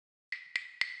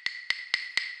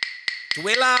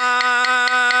Twila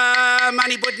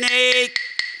Mani Budnik.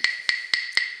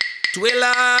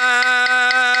 Twila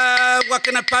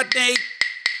Wakana Padnik.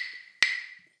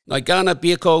 Nai Gana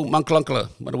Biako Manklankla,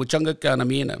 Marawachanga Gana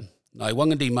Miena. Nai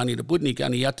Wangandi Mani the Budnik,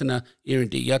 Ani Yatana,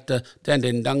 Irindi Yata,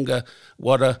 Tandendanga,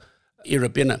 Wada,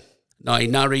 Irabina. Nai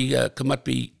Nari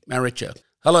Kamatpi Maricha.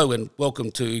 Hello and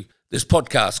welcome to this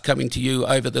podcast coming to you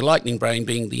over the lightning brain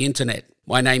being the internet.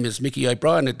 My name is Mickey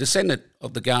O'Brien, a descendant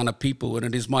of the Kaurna people, and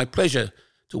it is my pleasure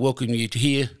to welcome you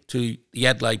here to the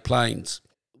Adelaide Plains.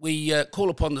 We call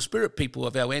upon the spirit people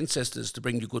of our ancestors to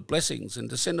bring you good blessings and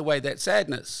to send away that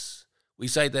sadness. We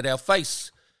say that our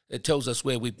face, it tells us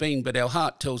where we've been, but our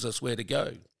heart tells us where to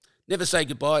go. Never say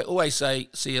goodbye, always say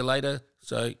see you later.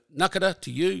 So, nakara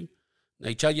to you,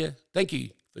 Neichaya, thank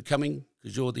you for coming,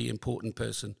 because you're the important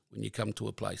person when you come to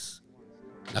a place.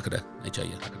 Nakara,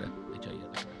 Neichaya, nakara,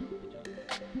 Neichaya, nakara.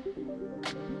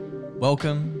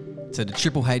 Welcome to the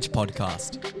Triple H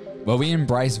podcast, where we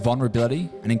embrace vulnerability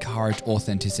and encourage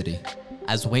authenticity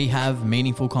as we have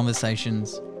meaningful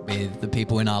conversations with the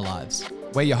people in our lives.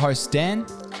 We're your hosts, Dan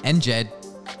and Jed,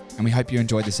 and we hope you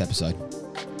enjoyed this episode.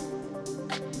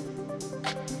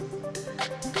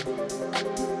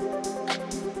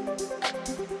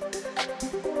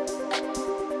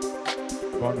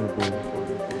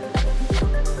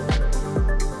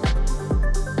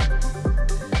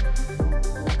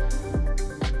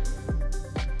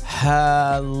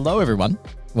 Hello, everyone.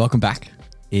 Welcome back.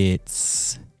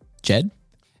 It's Jed.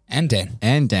 And Dan.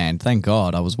 And Dan. Thank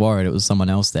God. I was worried it was someone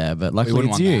else there, but luckily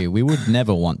it's you. That. We would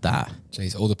never want that.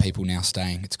 Jeez, all the people now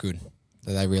staying. It's good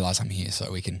that they realise I'm here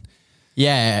so we can...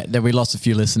 Yeah, that we lost a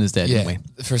few listeners there, didn't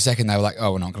we? For a second they were like,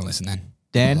 oh, we're not going to listen then.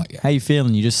 Dan, like, how you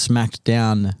feeling? You just smacked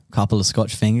down a couple of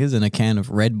Scotch fingers and a can of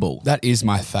Red Bull. That is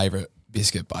my favourite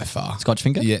biscuit by far. Scotch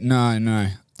finger? Yeah, no.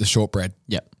 The shortbread.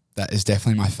 Yep. That is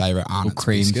definitely my favourite Arnott's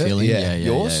cream biscuit. filling. Yeah.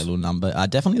 Yours? Yeah, a little number.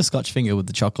 Definitely a Scotch finger with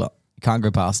the chocolate. You can't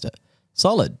go past it.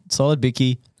 Solid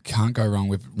bicky. Can't go wrong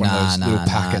with one of those little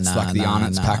packets, like the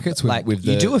Arnott's packets with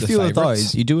the you do a few favourites. of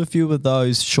those. You do a few of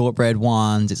those shortbread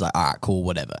ones. It's like, all right, cool,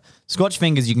 whatever. Scotch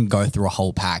fingers, you can go through a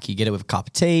whole pack. You get it with a cup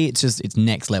of tea. It's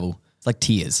next level. It's like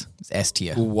tiers. It's S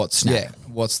tier. Well, what's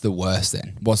the worst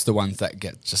then? What's the ones that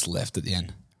get just left at the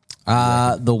end?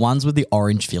 The ones with the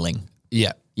orange filling.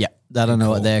 Yeah. Yeah, I don't know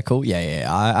what they're called. Yeah.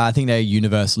 I think they're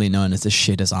universally known as the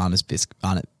shittest Arnott's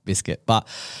biscuit. But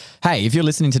hey, if you're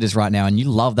listening to this right now and you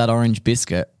love that orange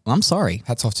biscuit, I'm sorry.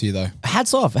 Hats off to you though.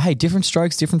 Hats off. Hey, different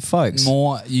strokes, different folks.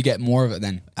 You get more of it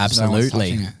then.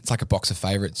 Absolutely. No, it's like a box of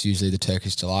favourites. Usually the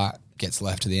Turkish Delight gets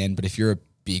left to the end. But if you're a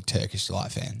big Turkish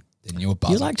Delight fan, then you're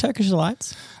buzzing. You like Turkish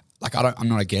Delights? Like I'm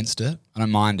not against it. I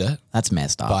don't mind it. That's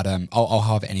messed up. But I'll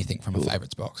have anything from a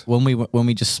favourites box. When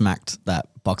we just smacked that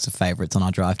box of favourites on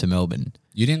our drive to Melbourne,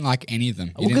 you didn't like any of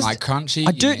them. You didn't like Crunchy.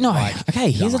 I do no.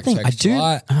 Okay, here's the thing.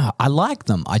 I like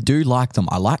them. I do like them.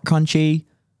 I like Crunchy.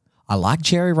 I like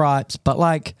Cherry Ripes. But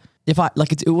like, if I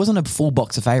like, it wasn't a full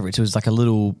box of favourites. It was like a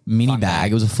little mini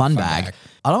bag. It was a fun bag.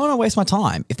 I don't want to waste my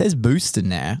time. If there's Boost in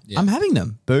there, I'm having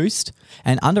them. Boost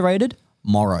and underrated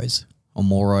Moros. Or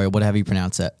Moro, whatever you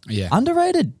pronounce it. Yeah.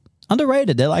 Underrated.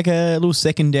 They're like a little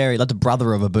secondary, like the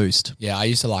brother of a Boost. Yeah, I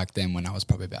used to like them when I was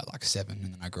probably about like 7,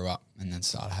 and then I grew up and then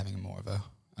started having more of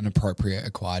an appropriate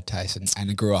acquired taste and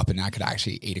I grew up and I could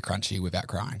actually eat a Crunchy without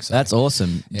crying. So that's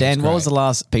awesome. Yeah, Dan, what was the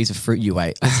last piece of fruit you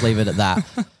ate? Let's leave it at that.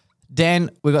 Dan,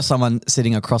 we've got someone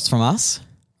sitting across from us.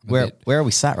 Where are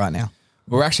we sat right now?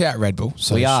 We're actually at Red Bull.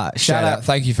 So we are. Shout out.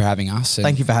 Thank you for having us.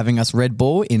 Thank you for having us, Red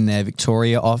Bull, in their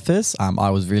Victoria office. I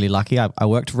was really lucky. I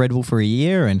worked for Red Bull for a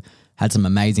year and had some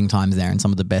amazing times there and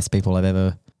some of the best people I've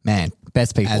ever...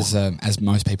 best people. As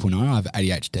most people know, I have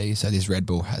ADHD, so this Red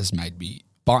Bull has made me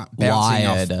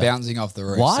bouncing off the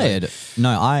roof. Wired. So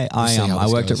no, I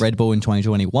worked at Red Bull in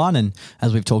 2021, and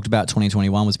as we've talked about,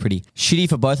 2021 was pretty shitty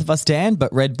for both of us, Dan,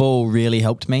 but Red Bull really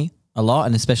helped me a lot,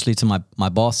 and especially to my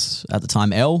boss at the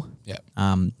time, Elle.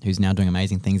 Who's now doing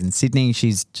amazing things in Sydney.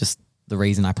 She's just the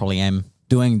reason I probably am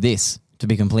doing this, to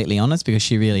be completely honest, because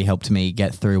she really helped me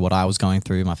get through what I was going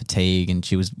through, my fatigue, and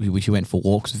she went for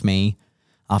walks with me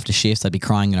after shifts. I'd be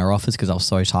crying in her office because I was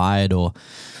so tired, or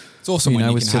it's awesome when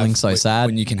you was feeling so sad.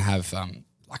 When you can have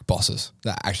like bosses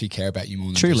that actually care about you more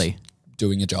than truly just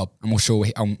doing your job. And we're sure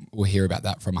we'll hear about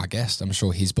that from our guest. I'm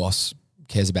sure his boss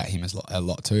cares about him a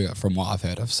lot too, from what I've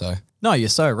heard of. So no, you're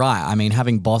so right. I mean,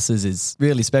 having bosses is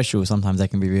really special. Sometimes they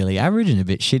can be really average and a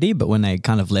bit shitty, but when they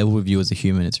kind of level with you as a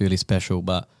human, it's really special.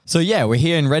 But so yeah, we're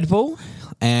here in Red Bull,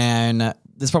 and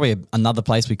there's probably another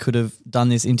place we could have done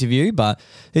this interview, but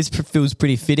this feels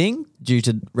pretty fitting due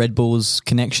to Red Bull's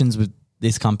connections with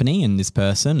this company and this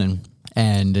person,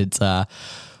 and it's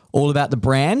all about the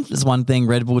brand. There's one thing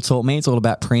Red Bull taught me. It's all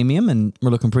about premium, and we're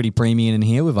looking pretty premium in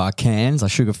here with our cans, our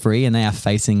sugar-free, and they are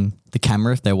facing the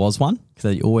camera if there was one,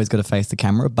 because you always got to face the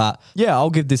camera. But yeah, I'll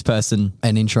give this person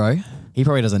an intro. He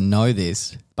probably doesn't know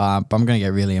this, but I'm going to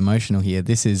get really emotional here.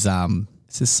 This is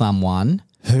someone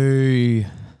who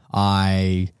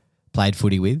I played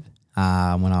footy with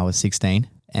when I was 16,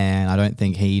 and I don't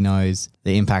think he knows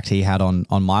the impact he had on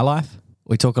my life.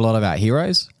 We talk a lot about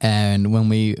heroes, and when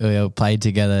we played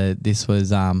together, this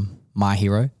was my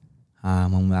hero.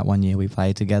 On that one year we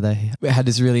played together, we had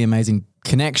this really amazing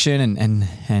connection,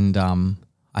 and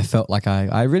I felt like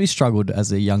I really struggled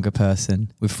as a younger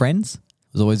person with friends.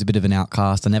 I was always a bit of an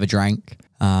outcast. I never drank,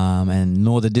 and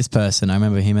nor did this person. I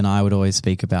remember him and I would always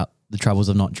speak about the troubles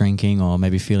of not drinking or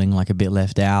maybe feeling like a bit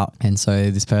left out. And so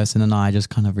this person and I just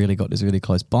kind of really got this really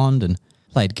close bond and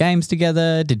played games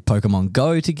together, did Pokemon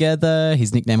Go together.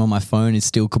 His nickname on my phone is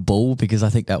still Kabul because I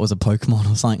think that was a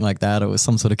Pokemon or something like that. Or it was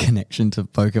some sort of connection to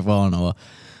Pokemon.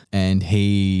 And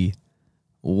he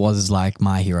was like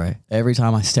my hero. Every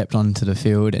time I stepped onto the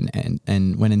field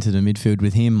and went into the midfield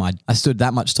with him, I stood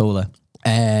that much taller.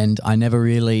 And I never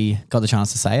really got the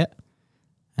chance to say it.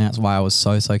 And that's why I was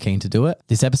so keen to do it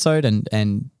this episode.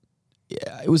 And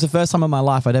it was the first time in my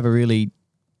life I'd ever really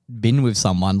been with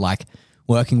someone, like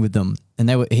working with them.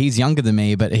 And he's younger than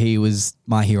me, but he was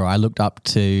my hero. I looked up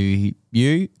to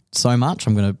you so much.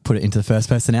 I'm going to put it into the first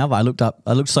person now, but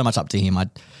I looked so much up to him.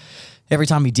 Every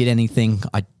time he did anything,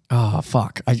 I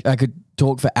could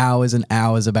talk for hours and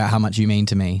hours about how much you mean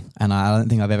to me. And I don't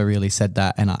think I've ever really said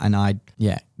that.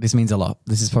 This means a lot.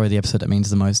 This is probably the episode that means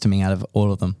the most to me out of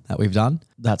all of them that we've done.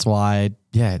 That's why,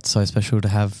 it's so special to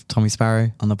have Tommy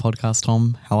Sparrow on the podcast.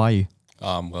 Tom, how are you?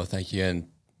 Well, thank you. And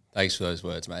thanks for those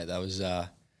words, mate. That was,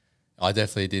 I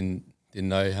definitely didn't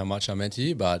know how much I meant to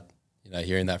you, but,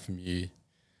 hearing that from you,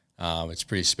 it's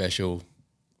pretty special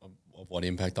of what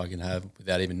impact I can have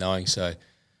without even knowing. So,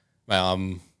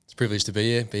 mate, it's a privilege to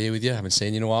be here with you. I haven't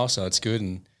seen you in a while, so it's good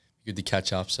and good to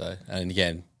catch up. So, and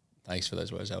again, thanks for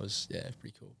those words. That was,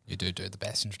 pretty cool. You do the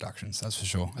best introductions, that's for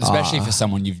sure. Especially for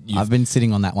someone you've I've been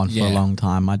sitting on that one for a long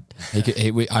time.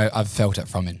 I've felt it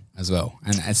from him as well.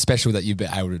 And it's special that you've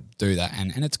been able to do that.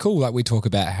 And it's cool, like we talk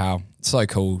about how it's so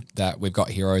cool that we've got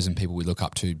heroes and people we look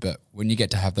up to. But when you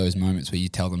get to have those moments where you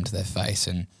tell them to their face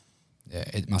and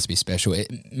it must be special.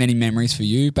 Many memories for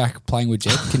you back playing with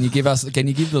Jed. Can you give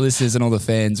the listeners and all the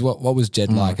fans, what was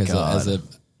Jed like as a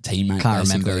teammate? Can't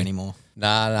remember anymore.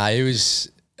 Nah, he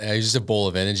was just a ball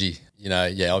of energy.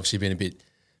 Obviously being a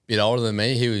bit older than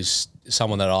me, he was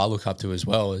someone that I look up to as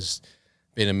well as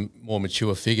being a more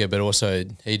mature figure, but also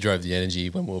he drove the energy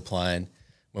when we were playing,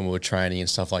 when we were training and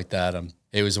stuff like that.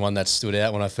 He was the one that stood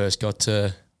out when I first got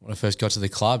to the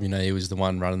club. He was the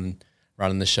one running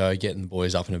the show, getting the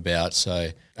boys up and about.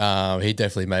 So he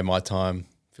definitely made my time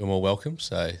feel more welcome.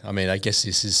 So, I guess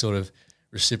this is sort of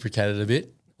reciprocated a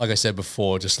bit. Like I said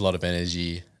before, just a lot of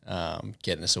energy,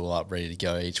 getting us all up, ready to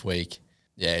go each week.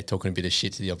 Yeah, talking a bit of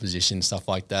shit to the opposition, stuff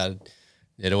like that.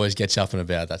 It always gets up and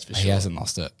about, that's for sure. He hasn't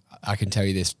lost it. I can tell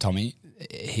you this, Tommy,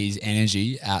 his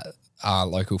energy at our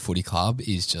local footy club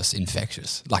is just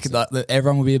infectious. Like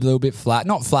everyone will be a little bit flat,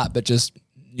 not flat, but just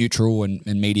neutral and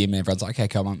medium, and everyone's like, okay,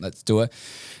 come on, let's do it.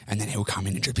 And then he'll come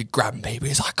in and just be grabbing people.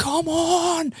 He's like, come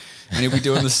on. And he'll be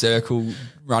doing the circle,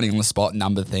 running on the spot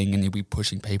number thing, and he'll be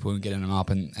pushing people and getting them up,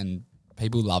 and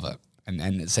people love it.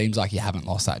 And it seems like you haven't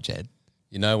lost that, Jed.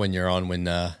 When you're on,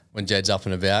 when Jed's up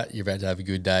and about, you're about to have a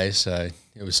good day. So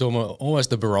it was almost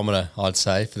the barometer, I'd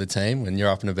say, for the team. When you're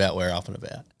up and about, we're up and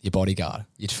about. Your bodyguard.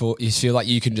 You feel like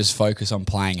you can just focus on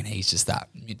playing, and he's just that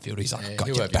midfielder. He's like, got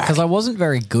your back. Because I wasn't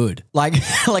very good. Like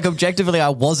objectively, I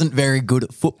wasn't very good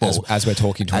at football. As we're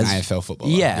talking to an AFL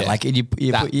footballer. Yeah, like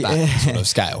that sort of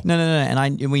scale. No.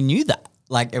 And we knew that.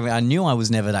 Like, I knew I was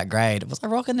never that great. Was I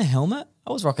rocking the helmet?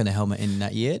 I was rocking the helmet in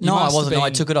that year. No, I wasn't. No, I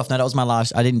took it off. No, that was my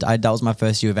last. That was my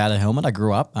first year without a helmet. I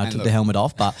grew up. I took the helmet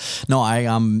off. But no,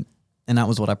 and that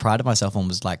was what I prided myself on,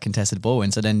 was like contested ball.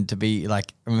 And so then to be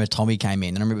like, I remember Tommy came in,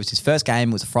 and I remember it was his first game.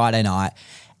 It was a Friday night.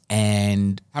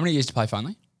 And how many years to play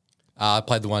finally? I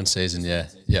played the one season, yeah.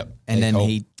 Yep. And then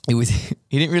he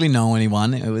didn't really know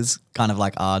anyone. It was kind of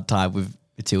like our time with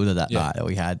Matilda that night that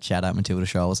we had. Shout out Matilda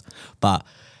Scholes. But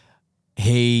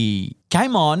he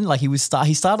came on, like he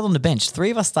started on the bench.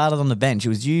 Three of us started on the bench. It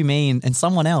was you, me, and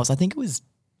someone else. I think it was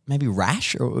maybe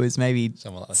Rash, or it was maybe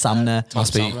like Sumner.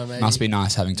 Must be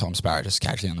nice having Tom Sparrow just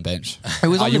casually on the bench. It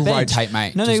was on the bench. Rotate,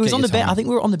 mate. No, he was on the bench. I think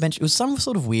we were on the bench. It was some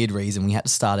sort of weird reason we had to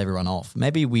start everyone off.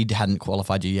 Maybe we hadn't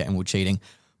qualified you yet and we were cheating.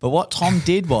 But what Tom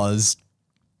did was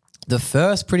The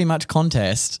first pretty much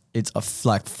contest, it's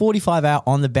like 45 out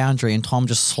on the boundary and Tom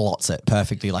just slots it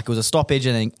perfectly. Like it was a stoppage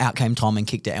and then out came Tom and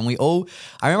kicked it. And I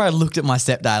remember I looked at my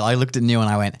stepdad, I looked at Neil and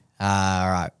I went, all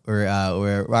right,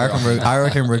 I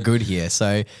reckon we're good here.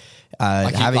 So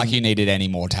like you needed any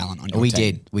more talent on your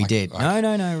team. We did.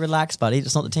 No, relax, buddy.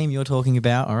 It's not the team you're talking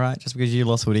about, all right? Just because you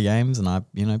lost footy games and I,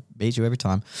 beat you every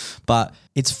time. But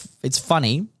it's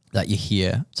funny that you're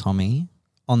here, Tommy.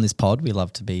 On this pod, we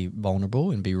love to be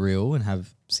vulnerable and be real and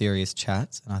have serious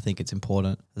chats. And I think it's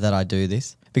important that I do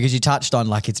this because you touched on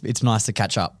like it's nice to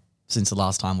catch up since the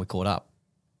last time we caught up.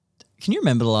 Can you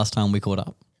remember the last time we caught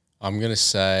up? I'm going to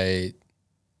say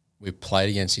we played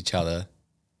against each other.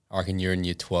 I reckon you're in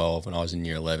year 12 and I was in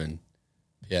year 11.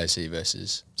 PAC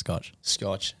versus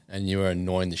Scotch. And you were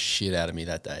annoying the shit out of me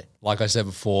that day. Like I said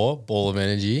before, ball of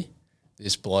energy.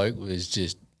 This bloke was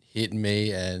just hitting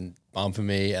me and bumping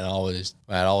me, and I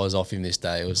was off him this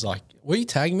day. It was like, will you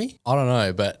tag me? I don't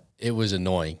know, but it was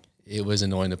annoying. It was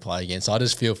annoying to play against. I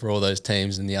just feel for all those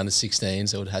teams in the under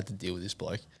 16s that would have had to deal with this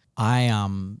bloke.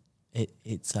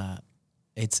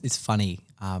 It's funny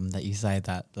that you say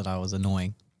that I was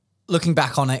annoying. Looking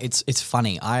back on it, it's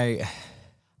funny. I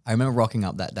remember rocking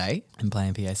up that day and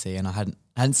playing PAC, and I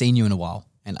hadn't seen you in a while.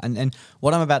 And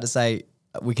what I'm about to say,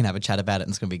 we can have a chat about it,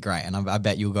 and it's going to be great. And I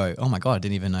bet you'll go, oh my God, I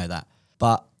didn't even know that.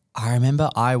 But I remember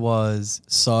I was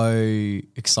so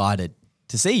excited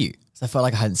to see you. So I felt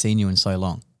like I hadn't seen you in so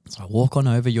long. So I walk on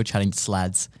over, you're chatting to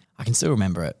Slads. I can still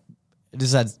remember it. It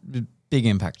just had a big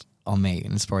impact on me,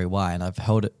 and it's probably why. And I've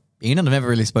held it in, and I've never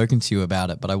really spoken to you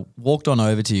about it, but I walked on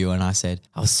over to you and I said,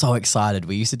 I was so excited.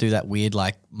 We used to do that weird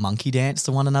like monkey dance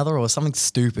to one another or something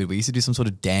stupid. We used to do some sort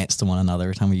of dance to one another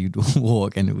every time we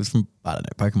walk, and it was from, I don't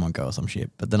know, Pokemon Go or some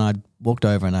shit. But then I walked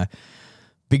over and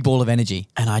big ball of energy,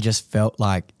 and I just felt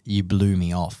like you blew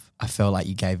me off. I felt like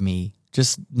you gave me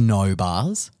just no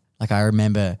bars. Like I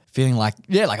remember feeling like,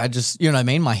 like I just, you know what I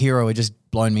mean? My hero had just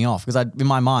blown me off because in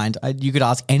my mind, you could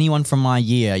ask anyone from my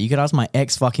year. You could ask my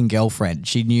ex-fucking girlfriend.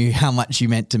 She knew how much you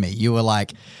meant to me. You were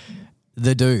like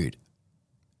the dude.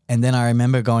 And then I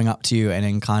remember going up to you and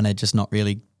then kind of just not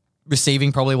really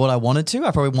receiving probably what I wanted to.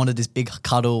 I probably wanted this big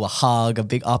cuddle, a hug, a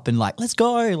big up and like, let's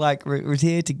go, like we're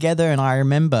here together. And I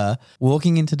remember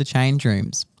walking into the change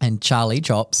rooms and Charlie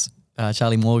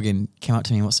Morgan came up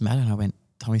to me, what's the matter? And I went,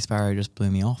 Tommy Sparrow just blew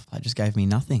me off. Like just gave me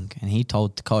nothing. And he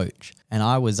told the coach, and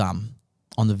I was on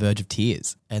the verge of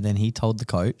tears. And then he told the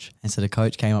coach, and so the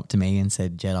coach came up to me and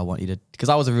said, Jed, I want you to, because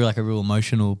I was a real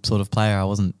emotional sort of player. I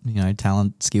wasn't,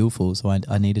 talent skillful. So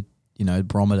I needed,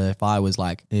 barometer. If I was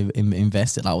like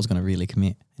invested, I was going to really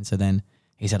commit. And so then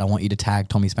he said, I want you to tag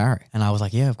Tommy Sparrow. And I was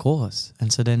like, yeah, of course.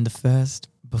 And so then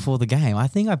before the game, I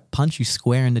think I punched you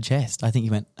square in the chest. I think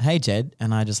you went, hey, Jed.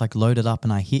 And I just like loaded up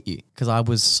and I hit you because I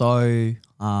was so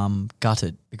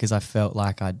gutted because I felt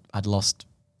like I'd lost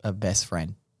a best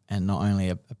friend. And not only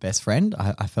a best friend,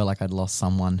 I felt like I'd lost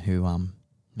someone who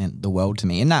meant the world to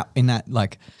me in that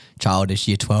like childish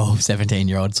year 12,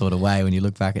 17-year-old sort of way. When you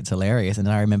look back, it's hilarious. And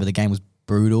then I remember the game was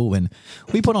brutal and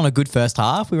we put on a good first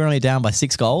half. We were only down by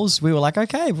 6 goals. We were like,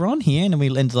 okay, we're on here. And then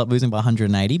we ended up losing by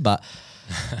 180. But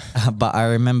I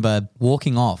remember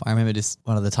walking off. I remember just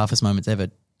one of the toughest moments ever.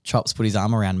 Chops put his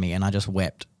arm around me and I just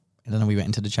wept. And then we went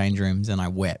into the change rooms and I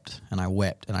wept and I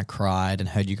wept and I cried and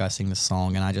heard you guys sing the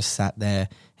song. And I just sat there,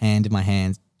 head in my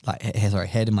hands,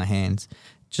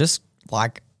 just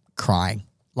like crying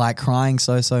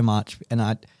so much.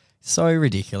 And so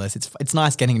ridiculous. It's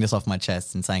nice getting this off my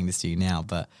chest and saying this to you now,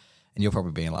 and you're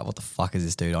probably being like, what the fuck is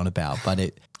this dude on about? But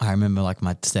I remember like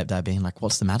my stepdad being like,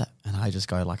 what's the matter? And I just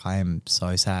go like, I am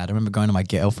so sad. I remember going to my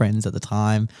girlfriend's at the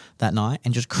time that night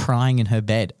and just crying in her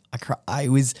bed. I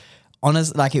was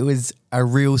honest, like it was a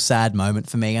real sad moment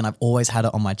for me, and I've always had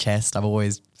it on my chest. I've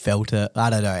always felt it. I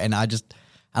don't know. And I think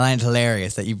it's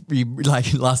hilarious that you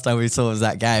like last time we saw was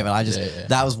that game, and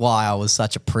that was why I was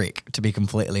such a prick, to be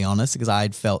completely honest, because I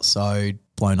had felt so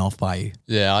blown off by you.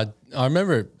 Yeah, I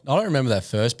remember. I don't remember that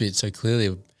first bit so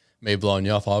clearly. Me blowing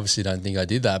you off. I obviously don't think I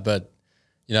did that, but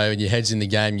when your head's in the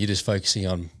game, you're just focusing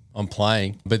on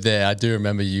playing. But there, I do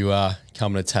remember you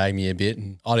coming to tag me a bit,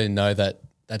 and I didn't know that.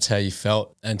 That's how you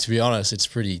felt. And to be honest, it's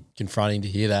pretty confronting to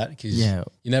hear that because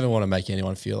you never want to make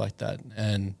anyone feel like that.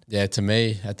 And to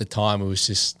me at the time, it was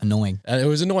just annoying. And it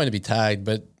was annoying to be tagged,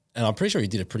 and I'm pretty sure you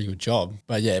did a pretty good job.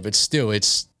 But still,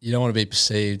 you don't want to be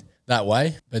perceived that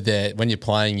way. But when you're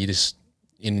playing, you just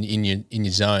in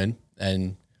your zone.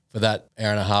 And for that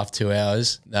hour and a half, 2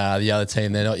 hours, the other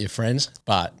team, they're not your friends.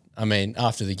 But I mean,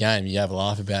 after the game, you have a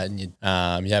laugh about it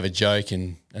and you have a joke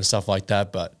and stuff like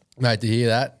that. But mate, to hear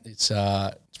that, it's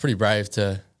pretty brave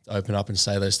to open up and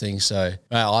say those things. So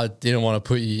I didn't want to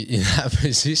put you in that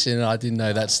position. I didn't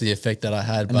know that's the effect that I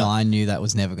had. But no, I knew that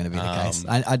was never going to be the case.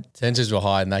 I tensions were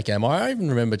high in that game. I even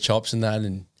remember chops and that,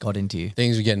 and got into you.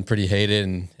 things were getting pretty heated,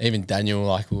 and even Daniel,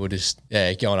 like we were just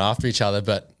going after each other.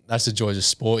 But that's the joys of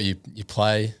sport. You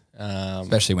play.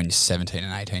 Especially when you're 17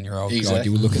 and 18-year-old. Exactly. God,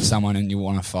 you would look at someone and you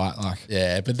want to fight.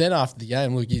 But then after the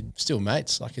game, look, you're still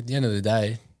mates. Like at the end of the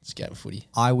day, it's a game of footy.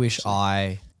 I wish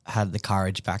I had the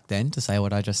courage back then to say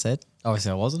what I just said.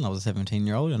 Obviously I wasn't. I was a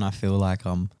 17-year-old, and I feel like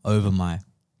I'm over my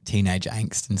teenage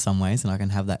angst in some ways, and I can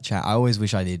have that chat. I always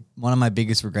wish I did. One of my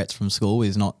biggest regrets from school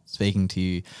is not speaking to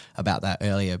you about that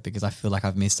earlier, because I feel like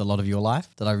I've missed a lot of your life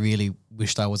that I really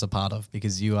wished I was a part of,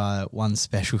 because you are one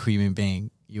special human being.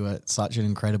 You are such an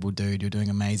incredible dude. You're doing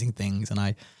amazing things. And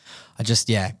I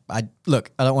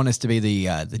don't want this to be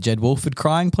the Jed Wolford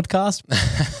crying podcast.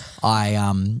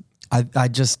 I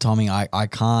just, Tommy, I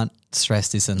can't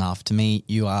stress this enough. To me,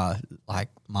 you are like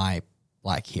my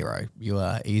hero. You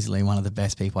are easily one of the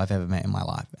best people I've ever met in my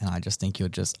life. And I just think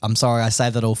I'm sorry, I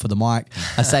say that all for the mic.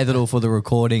 I say that all for the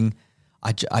recording.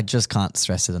 I just can't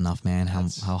stress it enough, man, how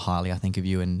highly I think of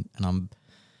you. And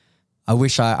I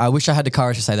wish I had the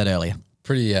courage to say that earlier.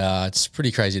 It's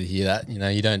pretty crazy to hear that.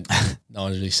 No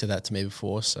one's really said that to me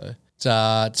before. So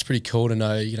it's pretty cool to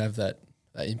know you can have that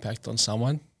impact on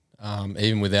someone,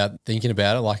 even without thinking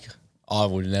about it. Like I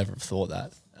would never have thought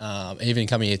that. Even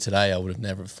coming here today, I would have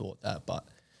never have thought that. But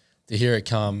to hear it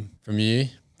come from you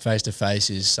face to face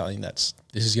is something this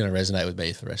is going to resonate with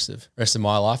me for the rest of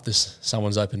my life.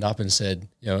 Someone's opened up and said,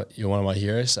 you're one of my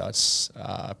heroes. So it's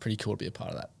pretty cool to be a part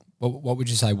of that. What would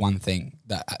you say one thing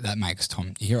that makes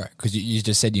Tom a hero? Because you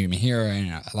just said you're my hero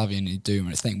and I love you and you do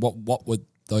my thing. What would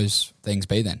those things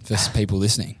be then for people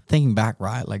listening? Thinking back,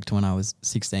 right, like to when I was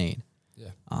 16.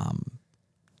 Yeah.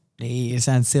 It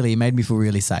sounds silly. He made me feel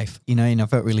really safe. And I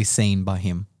felt really seen by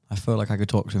him. I felt like I could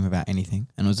talk to him about anything.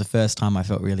 And it was the first time I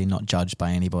felt really not judged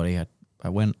by anybody. I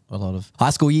went a lot of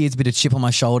high school years, a bit of chip on my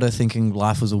shoulder, thinking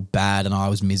life was all bad and I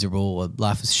was miserable or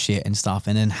life was shit and stuff.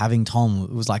 And then having Tom,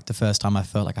 it was like the first time I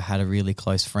felt like I had a really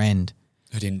close friend.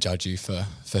 Who didn't judge you for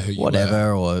who you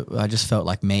were. Or I just felt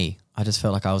like me. I just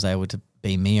felt like I was able to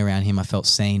be me around him. I felt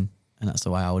seen, and that's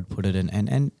the way I would put it.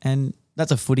 And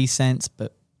that's a footy sense,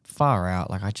 but far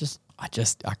out. Like I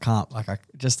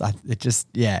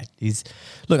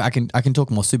can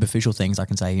talk more superficial things. I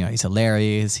can say, he's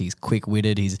hilarious, he's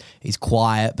quick-witted, he's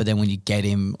quiet, but then when you get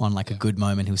him on like a good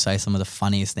moment, he'll say some of the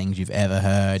funniest things you've ever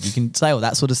heard. You can say all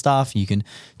that sort of stuff. You can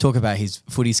talk about his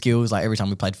footy skills. Like every time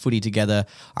we played footy together,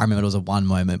 I remember there was one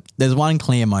moment. There's one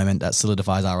clear moment that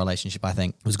solidifies our relationship, I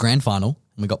think. It was grand final,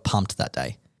 and we got pumped that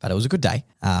day. But it was a good day.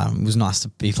 It was nice to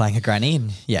be playing a granny,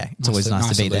 and it's always nice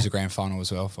to be there. Lose a grand final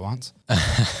as well for once.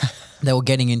 They were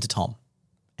getting into Tom.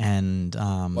 And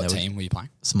what team were you playing?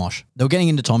 Smosh. They were getting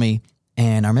into Tommy,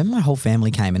 and I remember my whole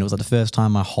family came, and it was like the first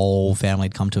time my whole family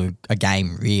had come to a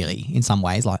game, really, in some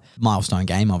ways, like milestone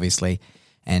game, obviously.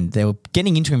 And they were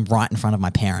getting into him right in front of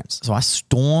my parents. So I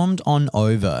stormed on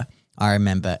over, I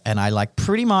remember, and I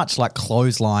pretty much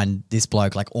clotheslined this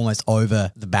bloke almost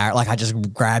over the barrier. I just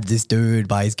grabbed this dude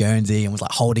by his Guernsey and was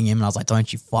holding him, and I was like,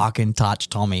 don't you fucking touch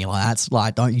Tommy.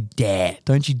 Don't you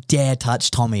dare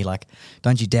touch Tommy.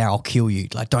 Don't you dare, I'll kill you.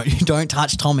 Don't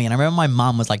touch Tommy. And I remember my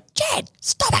mum was like, Jed,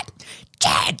 stop it.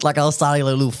 Jed. I was starting a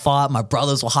little fight. My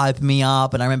brothers were hyping me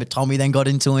up, and I remember Tommy then got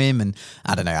into him, and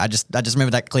I don't know. I just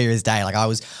remember that clear as day.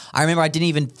 I remember I didn't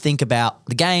even think about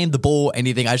the game, the ball,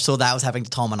 anything. I just saw that was happening to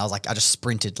Tom, and I was I just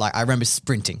sprinted. I remember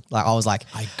sprinting. I was like,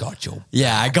 I got your back.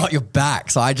 Yeah, I got your back.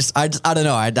 So I don't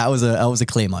know. That was a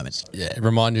clear moment. Yeah, it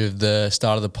reminded me of the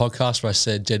start of the podcast where I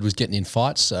said Jed was getting in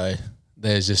fights. So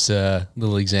there's just a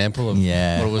little example of what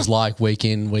it was like week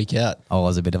in, week out. I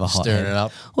was a bit of a hot stirring it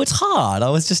up. Well, it's hard.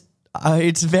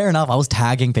 It's fair enough. I was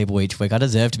tagging people each week. I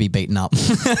deserve to be beaten up.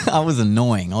 I was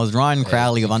annoying. I was Ryan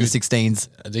Crowley of under-16s.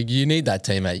 I think you need that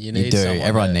teammate. You do.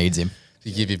 Everyone needs him.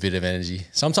 To give you a bit of energy.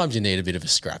 Sometimes you need a bit of a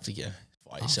scrap to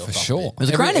fight yourself up. For sure.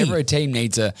 Every team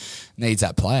needs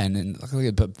that player. And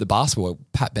look at the basketball,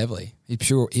 Pat Beverley.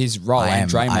 His role and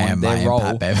Draymond, their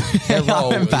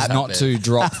role is not to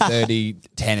drop 30,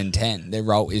 10 and 10. Their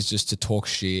role is just to talk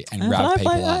shit and rap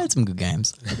people up. I had some good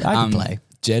games. I could play.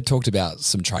 Jed talked about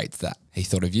some traits that he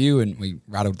thought of you, and we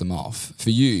rattled them off.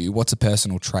 For you, what's a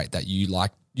personal trait that you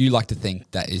like to think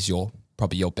that is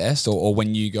probably your best? Or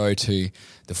when you go to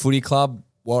the footy club,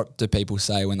 what do people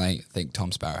say when they think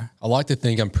Tom Sparrow? I like to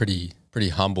think I'm pretty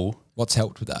humble. What's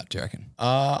helped with that, do you reckon?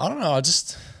 I don't know. I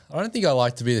don't think I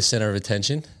like to be the center of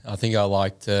attention. I think I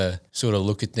like to sort of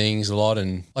look at things a lot,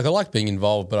 and I like being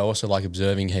involved, but I also like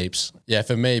observing heaps. Yeah,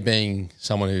 for me, being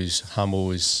someone who's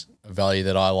humble is a a value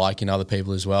that I like in other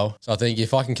people as well. So I think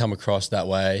if I can come across that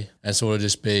way and sort of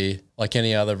just be like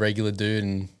any other regular dude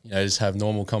and, just have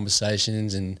normal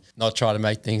conversations and not try to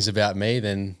make things about me,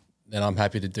 then I'm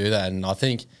happy to do that. And I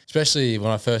think especially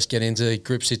when I first get into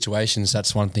group situations,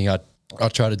 that's one thing I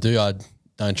try to do. I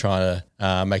don't try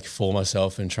to make a fool of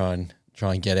myself and try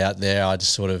and get out there. I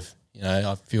just sort of,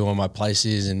 I feel where my place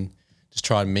is and just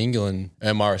try and mingle and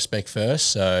earn my respect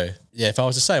first. So, yeah, if I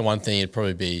was to say one thing, it'd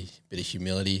probably be a bit of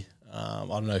humility. I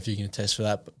don't know if you can attest for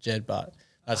that, Jed, but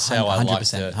that's how I like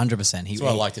to. 100%. That's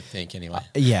what I like to think anyway.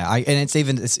 And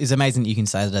it's amazing that you can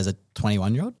say that as a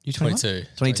 21-year-old. You 21?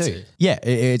 22. Yeah,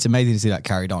 it's amazing to see that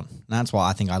carried on. And that's why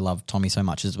I think I love Tommy so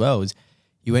much as well. Is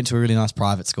you went to a really nice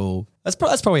private school. That's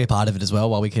probably a part of it as well.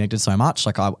 Why we connected so much.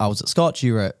 Like I was at Scotch,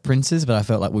 you were at Prince's, but I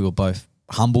felt like we were both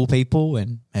humble people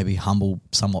and maybe humble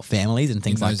somewhat families and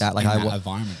things like that. Like that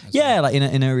environment. Like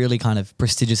in a really kind of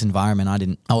prestigious environment.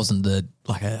 I wasn't a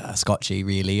Scotchy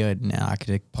really. I could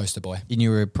have poster boy. And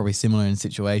you were probably similar in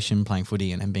situation playing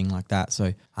footy and being like that.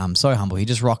 So so humble. He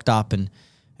just rocked up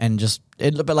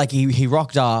but like he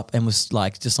rocked up and was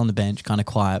like just on the bench, kind of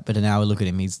quiet. But now we look at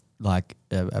him, he's like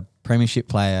a premiership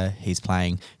player. He's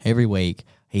playing every week.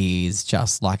 He's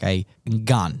just like a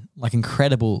gun, like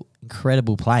incredible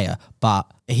player.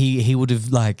 But he would have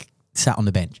like sat on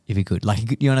the bench if he could.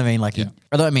 Like, you know what I mean? Like,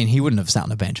 I don't mean he wouldn't have sat on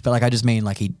the bench, but like I just mean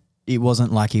like it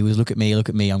wasn't like he was look at me.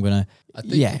 I'm gonna.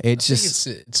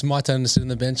 It's my turn to sit on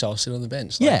the bench. I'll sit on the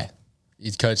bench. Like,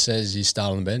 Your coach says you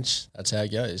start on the bench. That's how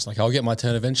it goes. Like I'll get my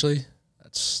turn eventually.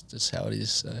 That's just how it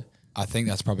is. So. I think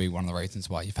that's probably one of the reasons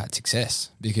why you've had success,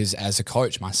 because as a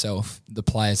coach myself, the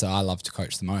players that I love to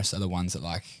coach the most are the ones that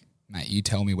like, mate, you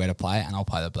tell me where to play and I'll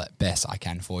play the best I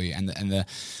can for you. And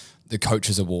the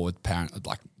coaches award parent,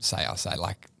 like I'll say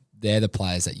like they're the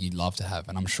players that you'd love to have.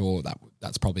 And I'm sure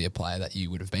that's probably a player that you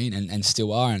would have been and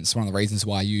still are. And it's one of the reasons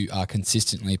why you are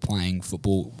consistently playing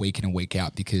football week in and week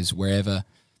out, because wherever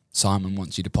Simon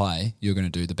wants you to play, you're going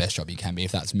to do the best job you can be.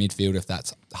 If that's midfield, if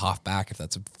that's half back, if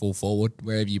that's a full forward,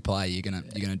 wherever you play, you're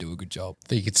gonna do a good job. I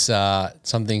think it's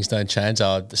some things don't change.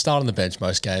 I start on the bench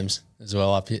most games as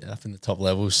well, up in the top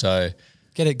level. So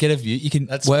get a view. You can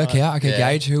work out. Okay,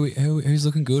 gauge who's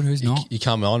looking good, who's not. You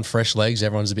come on fresh legs.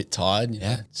 Everyone's a bit tired.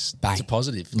 It's a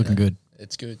positive. Looking good.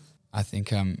 It's good. I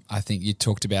think you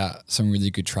talked about some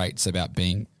really good traits about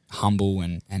being humble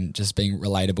and just being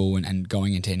relatable and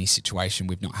going into any situation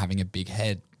with not having a big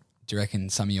head. Do you reckon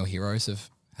some of your heroes have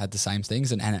had the same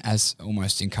things and it has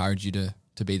almost encouraged you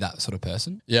to be that sort of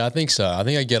person? Yeah, I think so. I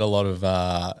think I get a lot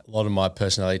of my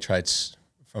personality traits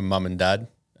from mum and dad.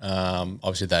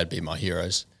 Obviously, they'd be my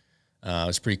heroes.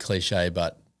 It's pretty cliche,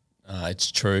 but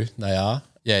it's true. They are.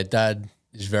 Yeah, dad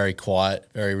is very quiet,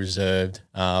 very reserved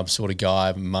sort of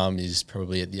guy. Mum is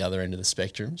probably at the other end of the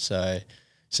spectrum. So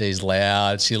she's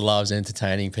loud. She loves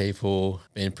entertaining people,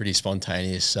 being pretty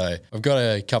spontaneous. So I've got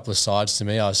a couple of sides to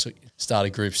me. I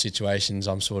started group situations.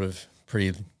 I'm sort of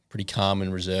pretty calm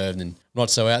and reserved and not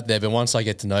so out there. But once I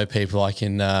get to know people, I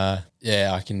can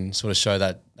sort of show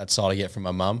that side I get from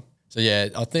my mum. So yeah,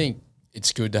 I think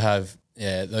it's good to have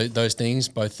those things,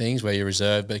 both things, where you're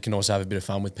reserved, but can also have a bit of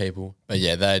fun with people. But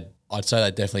yeah, I'd say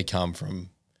they definitely come from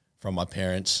my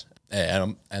parents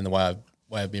and the way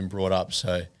I've been brought up.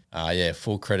 So.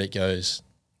 Full credit goes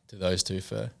to those two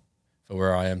for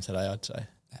where I am today, I'd say.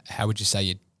 How would you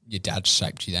say your dad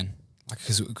shaped you then?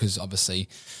 Because obviously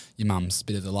your mum's a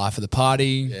bit of the life of the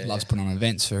party, loves putting on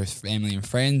events for family and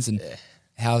friends. And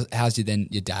how's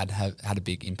your dad had a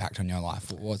big impact on your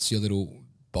life? What's your little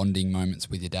bonding moments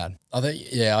with your dad? I think,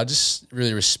 I just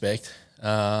really respect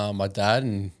my dad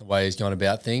and the way he's gone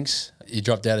about things. He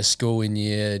dropped out of school in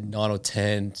year 9 or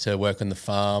 10 to work on the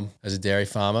farm as a dairy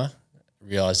farmer.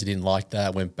 Realised he didn't like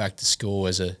that, went back to school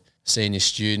as a senior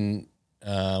student,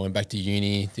 went back to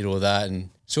uni, did all that and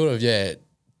sort of, did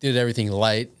everything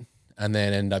late and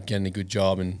then ended up getting a good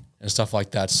job and stuff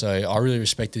like that. So I really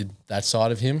respected that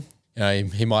side of him.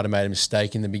 He might have made a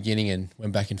mistake in the beginning and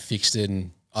went back and fixed it,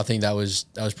 and I think that was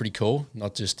pretty cool,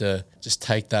 not just to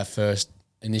take that first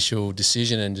initial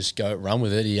decision and just go run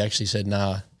with it. He actually said,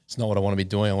 nah, it's not what I want to be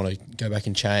doing. I want to go back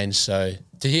and change. So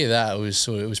to hear that, it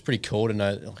was pretty cool to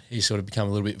know he sort of become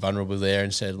a little bit vulnerable there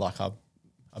and said, like, I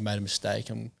made a mistake.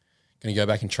 I'm going to go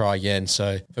back and try again.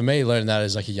 So for me, learning that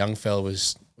as like a young fella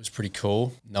was pretty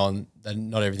cool, knowing that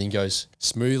not everything goes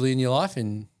smoothly in your life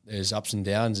and there's ups and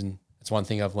downs. And that's one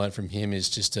thing I've learned from him is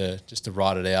just to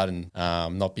write it out and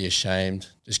not be ashamed.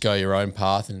 Just go your own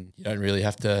path, and you don't really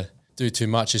have to do too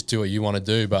much. Just do what you want to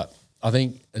do. But I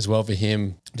think as well for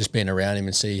him, just being around him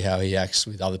and see how he acts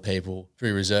with other people,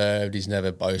 pretty reserved. He's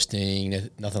never boasting,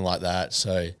 nothing like that.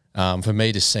 So for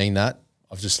me, just seeing that,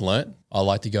 I've just learnt. I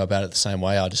like to go about it the same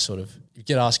way. I just sort of, you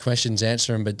get asked questions,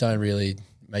 answer them, but don't really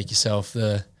make yourself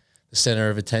the center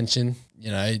of attention.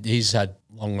 You know, he's had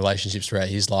long relationships throughout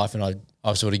his life, and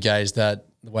I've sort of gauged that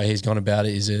the way he's gone about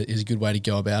it is a good way to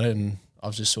go about it, and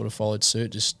I've just sort of followed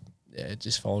suit, just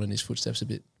following in his footsteps a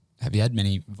bit. Have you had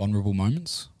many vulnerable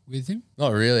moments with him?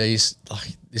 Not really. He's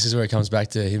like, this is where it comes back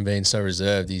to him being so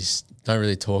reserved. He's don't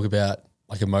really talk about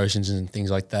like emotions and things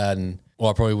like that. And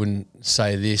I probably wouldn't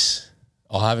say this.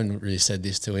 I haven't really said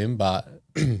this to him, but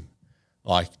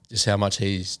like just how much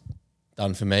he's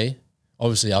done for me.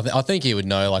 Obviously, I think he would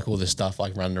know like all the stuff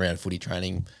like running around footy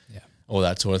training, all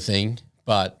that sort of thing.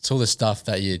 But it's all the stuff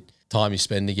that time you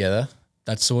spend together.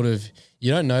 That's sort of,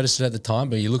 you don't notice it at the time,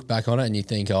 but you look back on it and you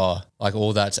think, oh, like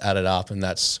all that's added up and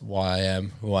that's why I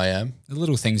am who I am. The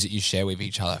little things that you share with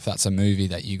each other, if that's a movie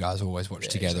that you guys always watch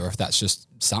together, or if that's just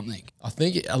something. I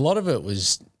think a lot of it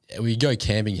was, we go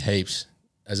camping heaps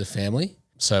as a family.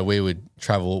 So we've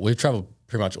traveled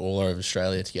pretty much all over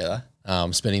Australia together,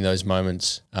 spending those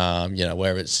moments,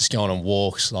 where it's just going on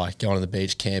walks, like going to the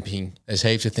beach, camping. There's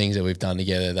heaps of things that we've done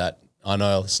together that I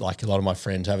know it's like a lot of my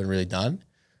friends haven't really done.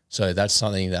 So that's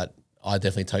something that I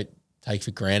definitely take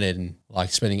for granted, and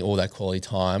like spending all that quality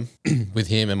time with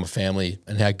him and my family,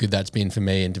 and how good that's been for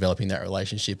me in developing that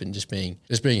relationship, and just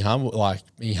being humble, like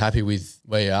being happy with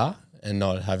where you are and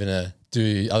not having to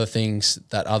do other things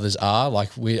that others are. Like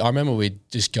I remember we'd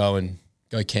just go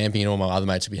camping, and all my other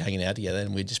mates would be hanging out together,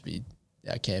 and we'd just be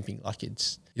out camping. Like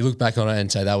you look back on it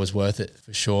and say that was worth it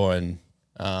for sure. And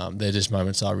they're just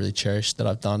moments I really cherish that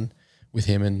I've done with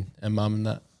him and mum and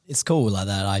that. It's cool, like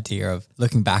that idea of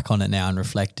looking back on it now and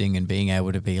reflecting and being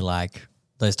able to be like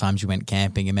those times you went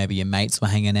camping and maybe your mates were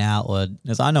hanging out, or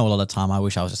because I know a lot of the time I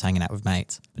wish I was just hanging out with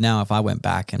mates. But now if I went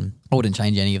back, and I wouldn't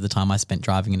change any of the time I spent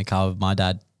driving in a car with my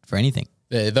dad for anything.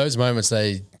 Yeah, those moments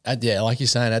like you're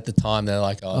saying, at the time they're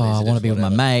like, I want to be with my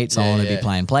mates. I want to be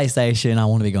playing PlayStation. I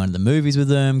want to be going to the movies with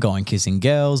them, going kissing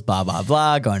girls, blah, blah,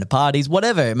 blah, going to parties,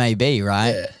 whatever it may be,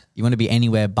 right? Yeah. You want to be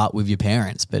anywhere but with your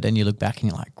parents. But then you look back and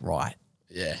you're like, right.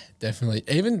 Yeah, definitely.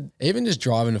 Even just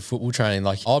driving to football training,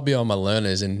 like I'd be on my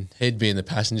learners and he'd be in the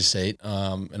passenger seat.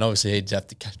 And obviously he'd have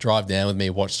to drive down with me,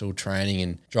 watch all training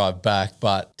and drive back.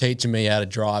 But teaching me how to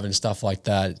drive and stuff like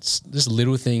that, it's just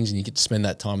little things, and you get to spend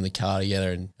that time in the car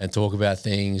together and talk about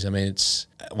things. I mean, it's,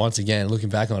 once again, looking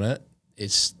back on it,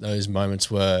 it's those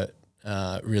moments were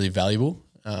really valuable.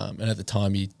 And at the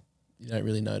time you don't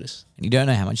really notice. And you don't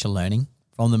know how much you're learning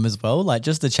from them as well. Like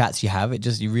just the chats you have,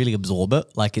 you really absorb it.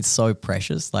 Like it's so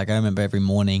precious. Like I remember every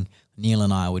morning Neil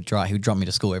and I he would drop me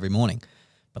to school every morning,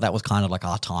 but that was kind of like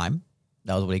our time.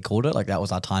 That was what he called it. Like that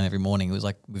was our time every morning. It was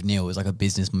like with Neil, it was like a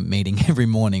business meeting every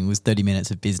morning. It was 30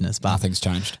 minutes of business, but Nothing's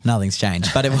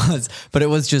changed. But it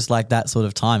was just like that sort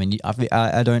of time. And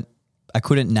I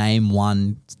couldn't name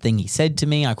one thing he said to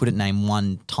me. I couldn't name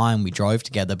one time we drove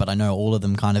together, but I know all of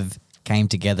them kind of came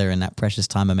together, and that precious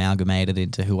time amalgamated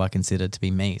into who I consider to be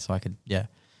me. So I could,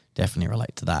 definitely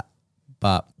relate to that.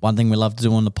 But one thing we love to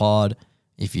do on the pod,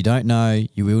 if you don't know,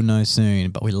 you will know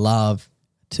soon, but we love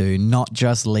to not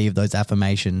just leave those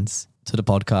affirmations to the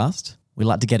podcast. We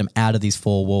like to get them out of these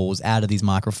four walls, out of these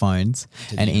microphones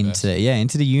into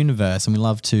the universe. And we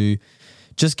love to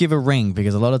just give a ring,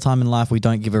 because a lot of time in life we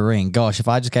don't give a ring. Gosh, if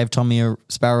I just gave Tommy a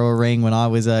Sparrow a ring when I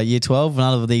was year 12,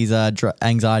 none of these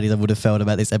anxieties I would have felt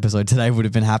about this episode today would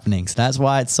have been happening. So that's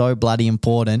why it's so bloody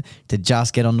important to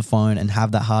just get on the phone and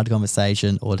have that hard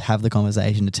conversation, or have the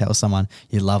conversation to tell someone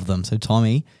you love them. So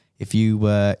Tommy, if you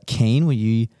were keen, will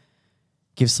you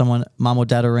give someone, mum or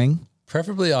dad, a ring?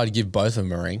 Preferably I'd give both of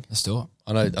them a ring. Let's do it.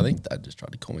 I think Dad just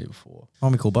tried to call me before. Why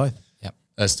don't we call both? Yep.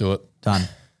 Let's do it. Done.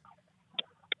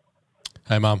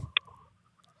 Hey, Mum.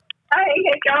 Hey,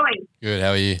 how's it going? Good.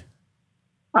 How are you?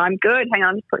 I'm good. Hang on,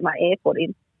 I'm just putting my AirPod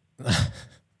in.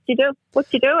 What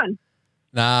you doing?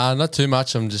 Nah, not too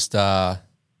much. I'm just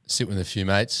sitting with a few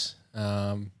mates.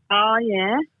 Oh,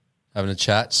 yeah. Having a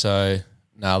chat. So,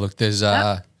 look, there's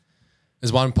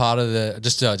one part of the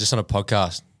just on a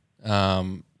podcast.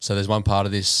 So there's one part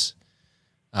of this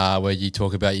where you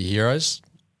talk about your heroes.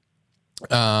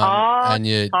 And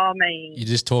you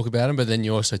just talk about them, but then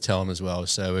you also tell them as well.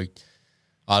 So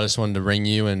I just wanted to ring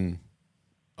you and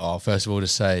first of all to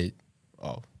say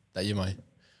that you're one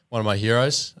of my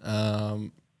heroes,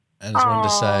 and I just wanted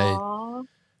to say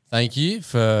thank you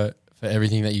for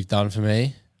everything that you've done for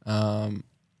me.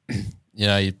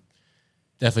 You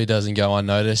definitely doesn't go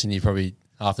unnoticed, and you probably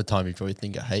half the time you probably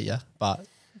think I hate you, but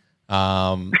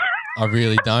I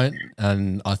really don't,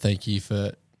 and I thank you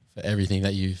for everything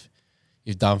that you've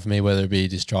done for me, whether it be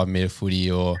just driving me to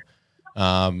footy or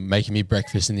making me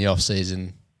breakfast in the off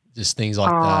season, just things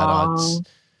like that.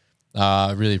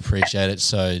 I really appreciate it.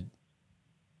 So,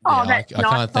 Oh, yeah, that's I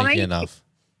nice, can't thank Tommy. you enough.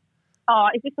 Oh,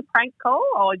 is this a prank call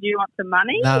or do you want some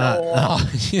money? No.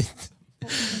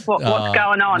 What's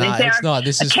going on? No, is there it's not.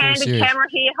 This a is full candid serious. camera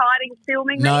here hiding,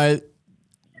 filming me? No,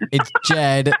 it's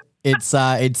Jed. It's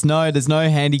there's no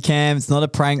handy cam. It's not a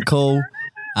prank call.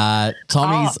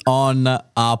 Tommy's on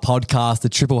our podcast, the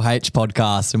Triple H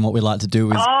podcast, and what we like to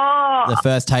do is the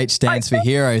first H stands for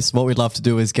heroes. What we'd love to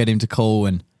do is get him to call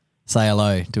and say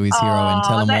hello to his hero and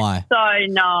tell him that's why. So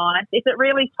nice. Is it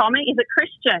really Tommy? Is it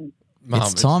Christian? Mum,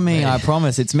 It's Tommy, me. I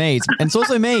promise. It's me. And it's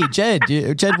also me, Jed.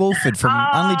 Jed Wolford from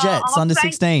Only Jets, under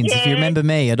thanks, 16s. If you Jed. remember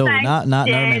me at all. Thanks, No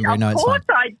Jed. memory. No, it's Of fine. course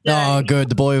I do. Oh, good.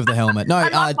 The boy with the helmet. No, I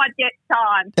love my jet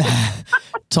time.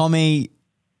 Tommy's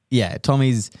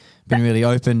been really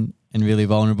open and really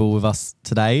vulnerable with us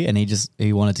today, and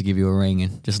he wanted to give you a ring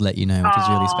and just let you know, which is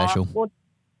really special. Well,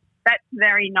 that's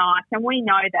very nice, and we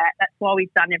know that. That's why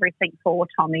we've done everything for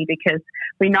Tommy, because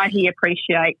we know he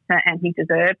appreciates it and he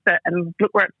deserves it, and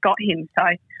look where it's got him. So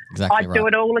Exactly I'd do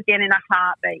it all again in a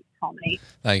heartbeat, Tommy.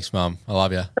 Thanks, Mum. I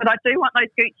love you. But I do want those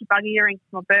Gucci bug earrings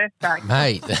for my birthday.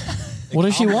 Mate. What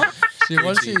does she want? She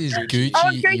wants these Gucci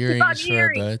Gucci earrings bug for her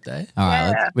earrings. birthday. All right,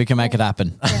 Yeah. we can make it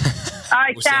happen.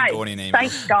 Okay, Gordon an email.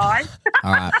 thanks, guys.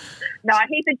 All right. No,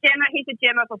 he's a gem. He's a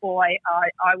gem of a boy.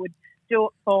 I would do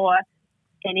it for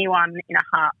anyone in a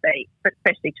heartbeat, but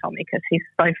especially Tommy because he's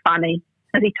so funny.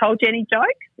 Has he told you any jokes?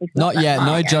 He's Not that yet. No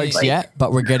funny, jokes actually. yet,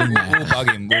 but we're getting there. We'll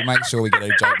bug him. We'll make sure we get a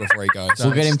joke before he goes.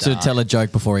 We'll get him to start. tell a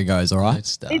joke before he goes, all right? Let's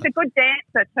start. He's a good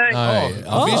dancer too. No,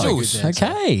 visuals.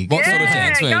 Okay. What sort of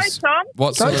dance go, moves? Tom.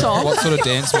 What sort of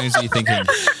dance moves are you thinking?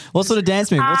 What sort of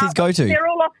dance move? What's his go-to? They're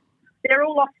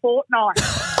all off Fortnite.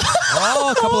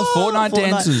 Oh, a couple of Fortnite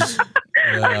dances.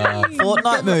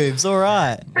 Fortnite moves, all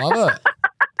right. Love it.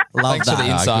 Love Thanks that. for the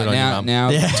insight. good on you,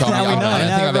 Now, Mum. Tommy, now we know. I don't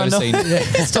think I've ever seen.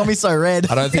 It's Tommy so red.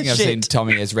 I don't think I've Shit. seen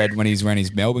Tommy as red when he's wearing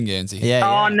his Melbourne Guernsey. Yeah.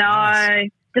 Oh yeah. no!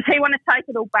 Does he want to take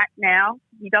it all back now?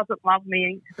 He doesn't love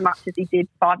me as much as he did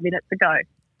 5 minutes ago.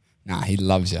 Nah, he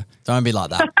loves you. Don't be like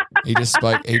that. He just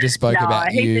spoke. He just spoke No, about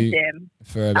he's a you gem.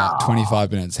 for about Aw.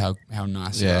 25 minutes. How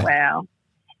nice. Yeah. You are. Wow,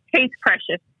 he's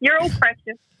precious. You're all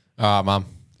precious. All right, Mum.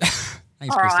 Thanks,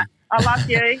 All Christy. right, I love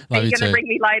you. Are Love you you going to too. ring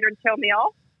me later and tell me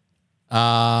off?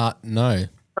 No.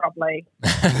 Probably.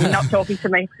 You're not talking to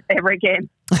me ever again.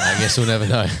 I guess we'll never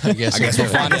know. I guess we'll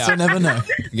find Guess we'll out. never know.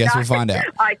 I guess we'll find out.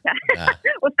 Okay. Nah.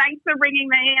 Well, thanks for ringing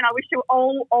me, and I wish you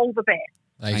all the best.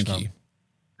 Thanks, Thank Mum. you.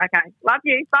 Okay. Love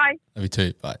you. Bye. Love you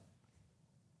too. Bye.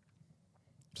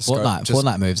 Just go- just-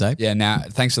 Fortnite moves, eh? Yeah. Now,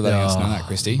 thanks for letting us know that,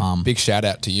 Christy. Mum. Big shout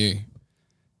out to you.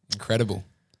 Incredible.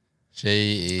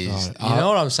 She is. God, You know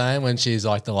what I'm saying? When she's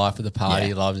like the life of the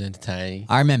party, loves entertaining.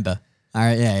 I remember.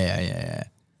 Yeah.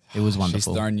 It was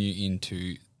wonderful. She's thrown you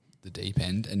into the deep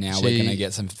end, and now She- we're going to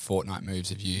get some Fortnite moves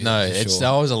of you. No, for it's sure.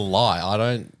 that was a lie. I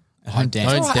don't dance.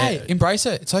 don't All right, hey, dance. embrace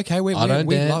it. It's okay. We I don't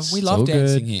we dance. love It's all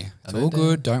dancing good. here. It's I all don't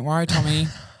good. Don't worry, Tommy.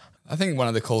 I think one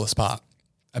of the coolest part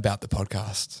about the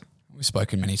podcast, we've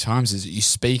spoken many times, is that you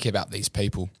speak about these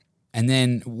people, and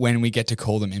then when we get to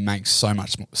call them, it makes so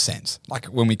much more sense. Like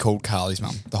when we called Carly's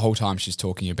mum, the whole time she's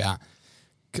talking about.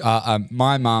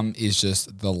 My mum is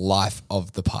just the life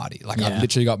of the party. Like I've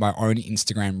literally got my own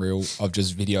Instagram reel of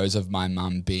just videos of my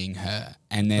mum being her,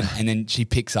 and then she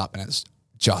picks up and it's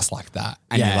just like that.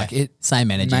 And Yeah. you're like, it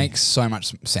Same energy. makes so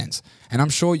much sense. And I'm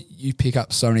sure you pick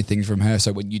up so many things from her.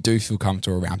 So when you do feel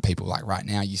comfortable around people like right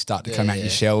now, you start to come out your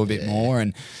shell a bit more,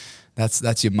 and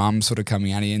that's your mum sort of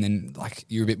coming out of you, and then like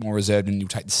you're a bit more reserved and you'll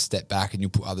take the step back and you'll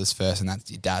put others first, and that's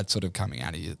your dad sort of coming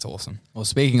out of you. It's awesome. Well,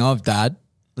 speaking of Dad,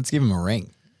 let's give him a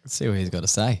ring. Let's see what he's got to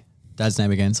say. Dad's name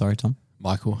again. Sorry, Tom.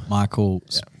 Michael. Michael.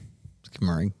 Let's give him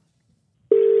a ring.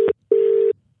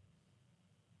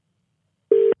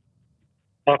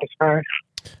 Michael Sparrow.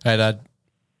 Hey, Dad.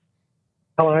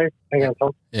 Hello. Hang on,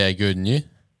 Tom. Yeah, good. And you?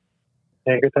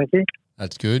 Yeah, good, thank you.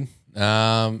 That's good. What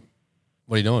are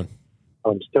you doing?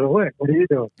 I'm still at work. What are you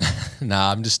doing?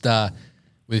 Nah, I'm just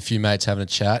with a few mates having a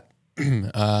chat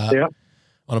Yeah.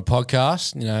 on a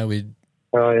podcast. You know, we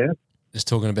Oh, yeah. just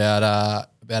talking about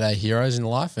our heroes in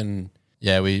life, and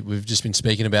we've just been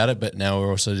speaking about it, but now we're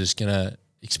also just gonna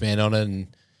expand on it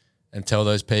and tell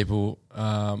those people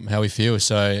how we feel.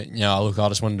 So I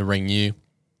just wanted to ring you.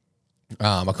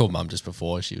 I called Mum just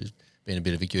before. She was being a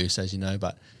bit of a goose, as you know,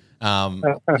 but I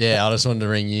just wanted to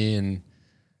ring you and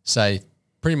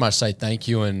pretty much say thank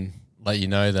you and let you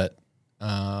know that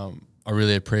I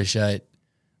really appreciate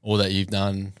all that you've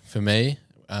done for me.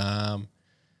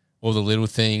 All the little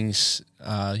things,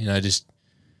 just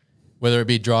whether it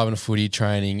be driving a footy,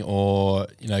 training, or,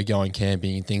 going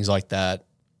camping and things like that.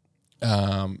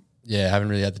 Haven't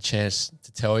really had the chance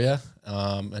to tell you.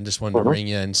 and just wanted to ring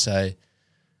you and say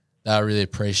that I really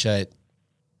appreciate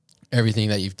everything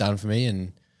that you've done for me,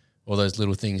 and all those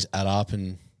little things add up.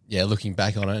 And yeah, looking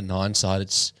back on it in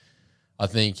hindsight, I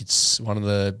think it's one of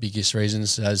the biggest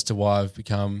reasons as to why I've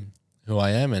become who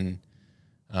I am, and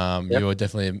you were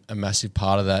definitely a massive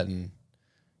part of that. And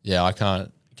yeah, I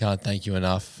can't thank you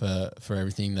enough for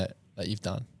everything that you've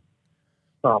done.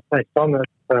 Oh, thanks, Tom.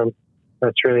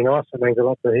 That's really nice. It means a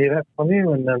lot to hear that from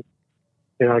you. And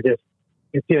I guess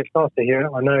it's nice to hear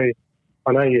it. I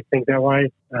know you think that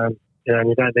way. And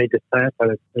you don't need to say it, but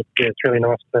it's really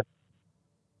nice to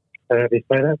have you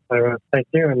say that. So thank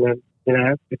you. And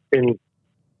it's been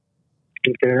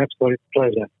an absolute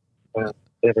pleasure.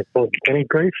 Never caused any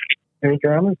grief, any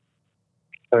dramas.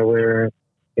 So we're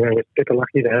super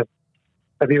lucky to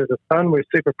have you as a son. We're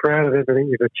super proud of everything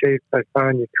you've achieved so far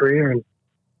in your career, and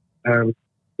I'm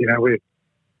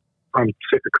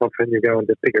super confident you're going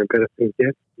to bigger and better things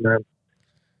yet.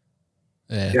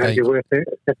 And, you're worth it.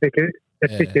 Ethic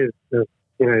is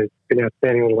been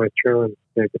outstanding all the way through, and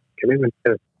the commitment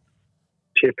to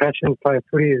your passion playing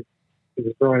footy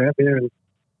is right out there. And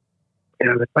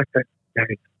the fact that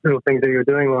little things that you're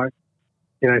doing, like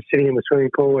sitting in the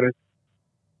swimming pool when it's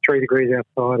 3 degrees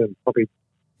outside and probably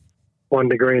 1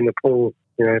 degree in the pool,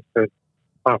 for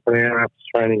half an hour after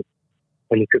training,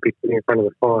 and you could be sitting in front of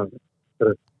the fire. It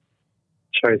sort of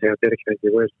shows how dedicated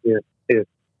you were to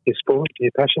your sport, to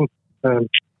your passion.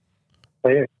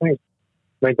 Thanks.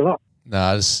 Means a lot.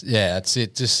 No, that's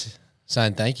it. Just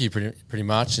saying thank you pretty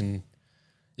much. And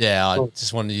I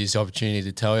just wanted to use the opportunity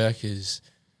to tell you, because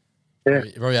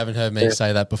you probably haven't heard me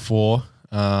say that before,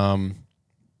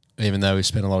 even though we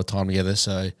spent a lot of time together.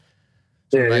 So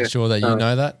make sure that you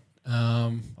know that. I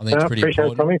think it's pretty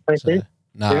important. Tommy. Thank you.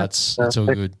 No, it's all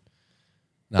good.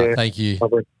 No, thank you.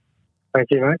 Lovely. Thank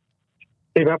you, mate.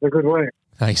 Keep up the good work.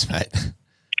 Thanks, mate.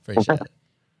 Appreciate it.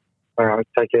 All right,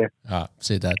 take care. All right,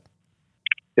 see you, Dad.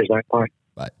 Cheers, mate. Bye.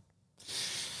 Bye.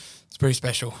 It's pretty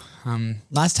special.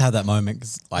 Nice to have that moment,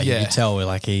 because you could tell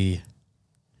he It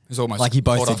was almost like you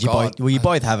both said you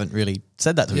both haven't really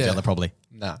said that to each Yeah. other probably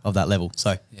of that level.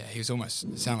 So yeah, he was almost,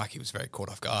 it sounded like he was very caught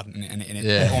off guard, and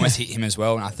it almost hit him as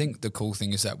well. And I think the cool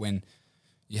thing is that when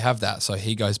you have that, so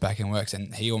he goes back and works,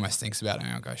 and he almost thinks about it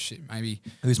and goes, shit, maybe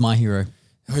who's my hero?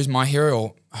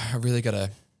 Or I really got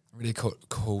to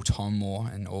call Tom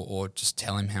more, or just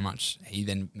tell him how much he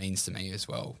then means to me as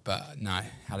well. But no,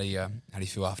 how do you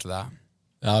feel after that?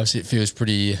 Obviously, it feels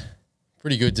pretty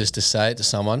good just to say it to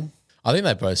someone. I think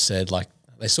they both said,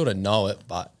 they sort of know it,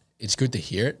 but it's good to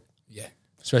hear it. Yeah.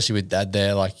 Especially with Dad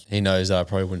there, he knows that I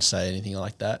probably wouldn't say anything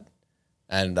like that.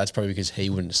 And that's probably because he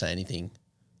wouldn't say anything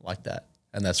like that.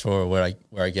 And that's where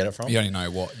I get it from. You only know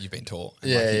what you've been taught.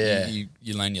 And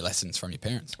you learn your lessons from your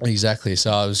parents. Exactly.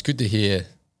 So it was good to hear.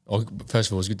 Or first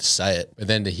of all, it was good to say it, but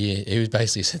then to hear, he was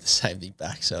basically said the same thing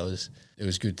back. So it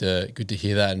was good to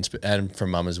hear that, and from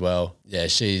Mum as well. Yeah,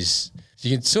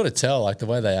 you can sort of tell the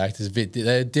way they act is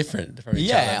they're different from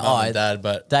each other, Mum and Dad,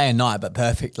 but day and night, but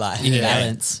perfect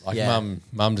balance.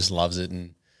 Mum just loves it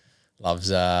and loves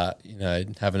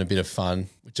having a bit of fun,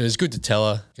 which is good to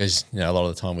tell her, because a lot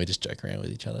of the time we just joke around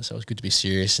with each other. So it's good to be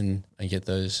serious and get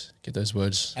those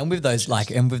words. And with those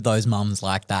mums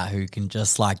like that who can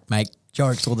just make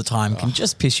jokes all the time, can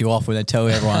just piss you off when they tell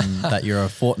everyone that you're a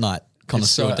Fortnite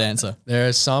connoisseur dancer. There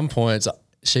are some points.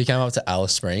 She came up to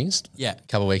Alice Springs a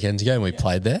couple of weekends ago, and we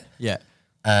played there. Yeah.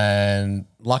 And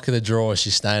luck of the draw,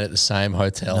 she's staying at the same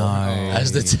hotel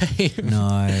as the team.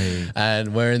 No.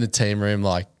 And we're in the team room,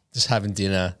 just having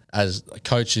dinner as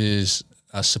coaches,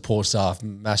 support staff,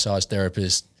 massage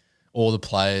therapists, all the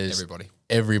players.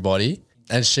 Everybody.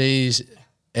 And she's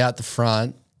out the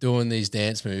front doing these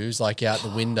dance moves, out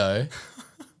the window,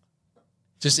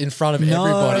 just in front of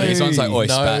everybody. Someone's like, oi,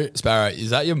 Sparrow,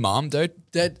 is that your mum, dude?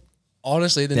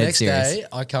 Honestly, the next day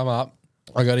I come up,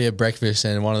 I go to get breakfast,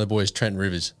 and one of the boys, Trent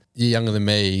Rivers, you're younger than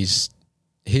me,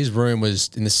 his room was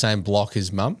in the same block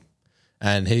as Mum,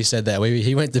 and he said that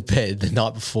he went to bed the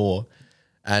night before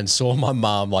and saw my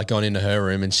mum going into her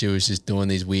room, and she was just doing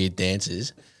these weird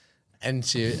dances, and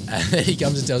then he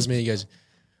comes and tells me, he goes,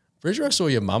 pretty sure I saw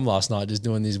your mum last night just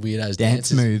doing these weird ass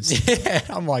dance moves. Yeah,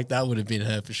 I'm like, that would have been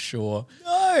her for sure.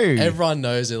 No, everyone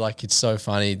knows it. It's so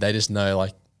funny. They just know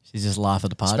she's just laugh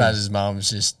at the party. Spaz's mum's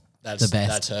just that's the best.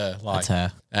 That's her. That's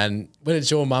her. And when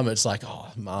it's your mum, it's oh,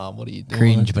 Mum, what are you doing?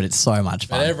 Cringe, but it's so much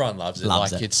fun. But everyone loves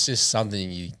it. It's just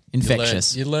something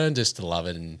infectious. You learn just to love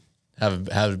it and have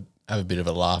a bit of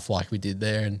a laugh like we did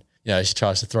there. And she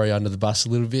tries to throw you under the bus a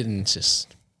little bit, and it's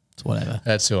whatever.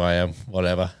 That's who I am.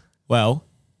 Whatever. Well.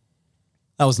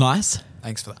 That was nice.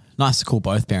 Thanks for that. nice to call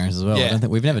both parents as well. Yeah. I don't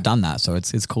think we've never done that, so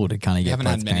it's cool to kind of You get haven't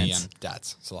both had many parents.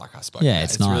 dads, so like I spoke. Yeah, about.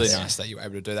 it's It's really nice. nice that you're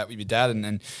able to do that with your dad,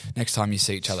 and next time you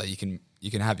see each other, you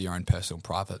can have your own personal,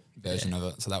 private version of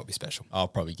it. So that would be special. I'll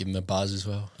probably give him a buzz as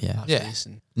well. Yeah. after Yeah. this,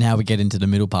 and Now we get into the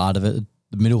middle part of it,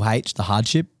 the middle H, the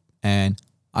hardship. And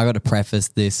I got to preface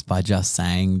this by just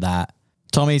saying that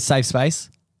Tommy's safe space,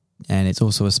 and it's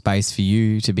also a space for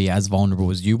you to be as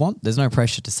vulnerable as you want. There's no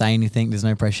pressure to say anything. There's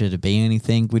no pressure to be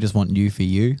anything. We just want you for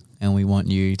you, and we want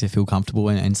you to feel comfortable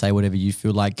and say whatever you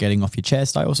feel like getting off your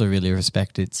chest. I also really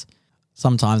respect it's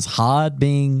sometimes hard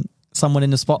being someone in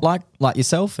the spotlight like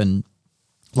yourself, and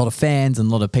a lot of fans and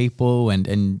a lot of people,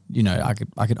 and you know,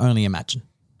 I could only imagine.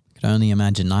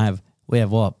 We have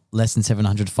what, less than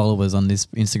 700 followers on this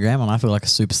Instagram, and I feel like a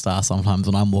superstar sometimes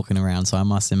when I'm walking around. So I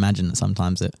must imagine that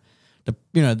sometimes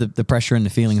the pressure and the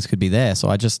feelings could be there. So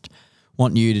I just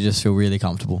want you to just feel really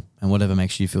comfortable, and whatever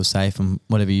makes you feel safe, and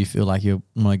whatever you feel like you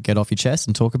want to get off your chest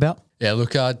and talk about. yeah,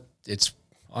 look, I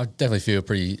definitely feel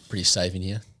pretty safe in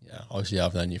here. Yeah, obviously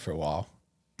I've known you for a while,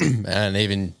 and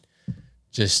even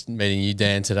just meeting you,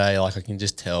 Dan, today, like I can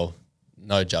just tell,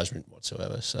 no judgment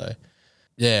whatsoever. So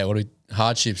yeah,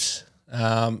 hardships?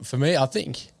 For me, I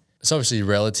think it's obviously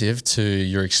relative to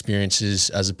your experiences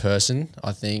as a person.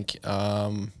 I think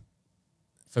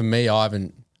for me, I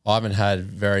haven't had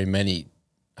very many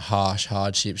harsh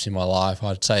hardships in my life.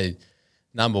 I'd say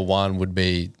number one would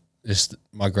be just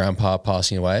my grandpa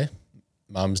passing away,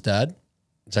 mum's dad.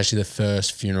 It's actually the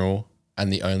first funeral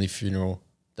and the only funeral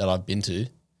that I've been to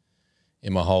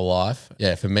in my whole life.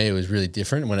 Yeah, for me, it was really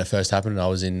different when it first happened. I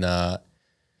was in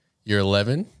year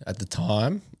 11 at the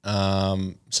time.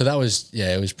 So that was,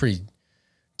 it was pretty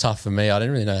tough for me. I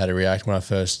didn't really know how to react when I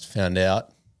first found out.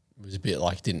 It was a bit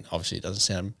like, it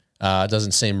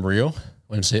doesn't seem real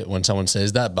when someone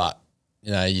says that, but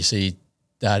you know, you see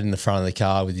dad in the front of the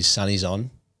car with his sunnies on,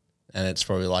 and it's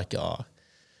probably like, oh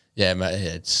yeah, mate,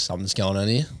 it's something's going on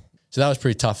here. So that was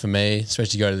pretty tough for me,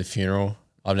 especially to go to the funeral.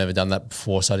 I've never done that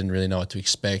before, so I didn't really know what to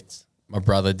expect. My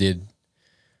brother did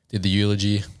the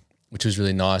eulogy, which was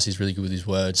really nice. He's really good with his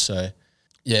words. So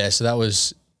yeah, so that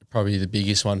was probably the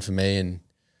biggest one for me. And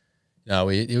you know,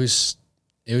 it was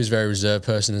a very reserved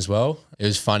person as well. It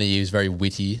was funny. He was very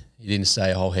witty. He didn't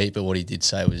say a whole heap, but what he did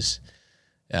say was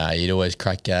he'd always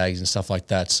crack gags and stuff like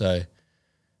that. So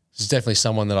it's definitely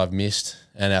someone that I've missed,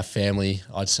 and our family,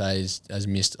 I'd say, has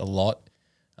missed a lot,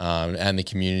 and the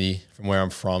community from where I'm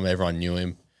from, everyone knew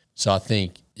him. So I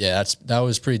think, that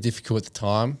was pretty difficult at the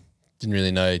time. Didn't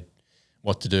really know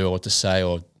what to do or what to say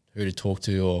or who to talk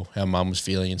to or how mum was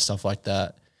feeling and stuff like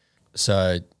that.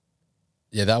 So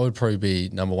yeah, that would probably be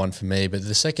number one for me. But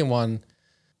the second one,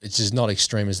 it's just not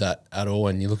extreme as that at all.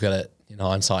 And you look at it in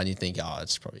hindsight and you think, oh,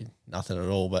 it's probably nothing at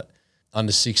all. But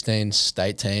under 16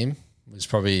 state team was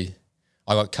probably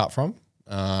I got cut from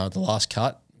the last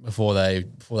cut before they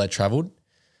travelled,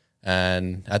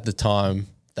 and at the time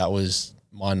that was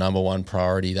my number one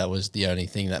priority. That was the only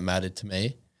thing that mattered to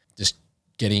me. Just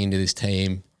getting into this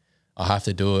team, I have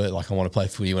to do it. Like, I want to play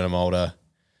footy when I'm older.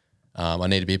 I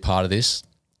need to be a part of this.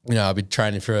 You know, I've been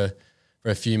training for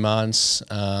a few months.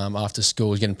 After school,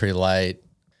 it was getting pretty late,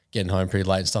 getting home pretty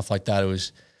late and stuff like that. It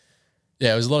was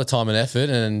a lot of time and effort,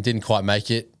 and didn't quite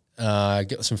make it. I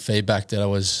got some feedback that I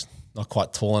was not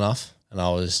quite tall enough,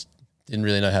 and didn't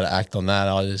really know how to act on that.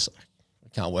 I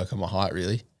can't work on my height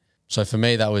really. So for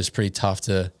me, that was pretty tough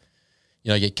to,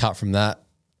 get cut from that.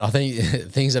 I think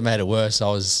things that made it worse, I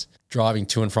was driving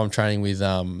to and from training with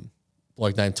a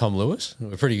bloke named Tom Lewis.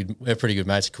 We're pretty good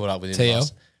mates. Caught up with him.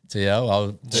 TL. I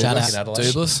was Shout working in out Adelaide.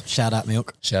 Doobless. Shout out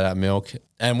Milk. Shout out Milk.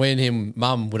 And when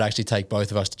mum would actually take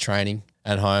both of us to training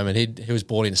at home, and he was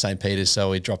born in St. Peter's,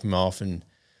 so we'd drop him off and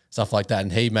stuff like that.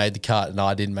 And he made the cut and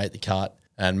I didn't make the cut.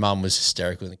 And mum was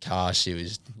hysterical in the car. She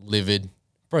was livid,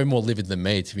 probably more livid than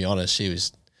me, to be honest. She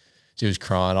was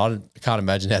crying. I can't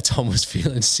imagine how Tom was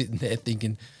feeling, sitting there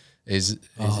thinking, is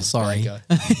sorry. bad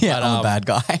guy. Yeah, But, I'm a bad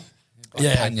guy.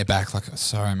 Yeah, patting your back like,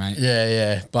 sorry, mate.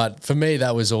 Yeah. But for me,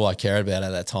 that was all I cared about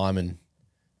at that time, and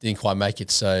didn't quite make it.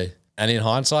 So, and in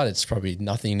hindsight, it's probably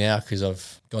nothing now because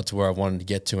I've got to where I wanted to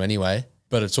get to anyway.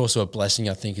 But it's also a blessing,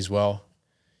 I think, as well.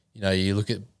 You look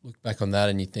back on that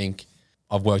and you think,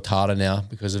 I've worked harder now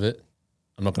because of it.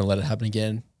 I'm not going to let it happen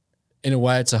again. In a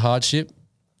way, it's a hardship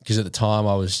because at the time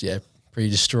I was, pretty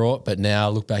distraught. But now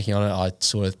look back on it, I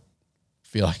sort of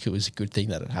feel like it was a good thing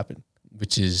that it happened,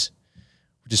 which is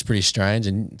pretty strange.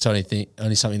 And it's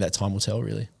only something that time will tell,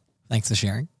 really. Thanks for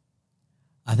sharing.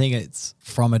 I think it's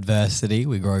from adversity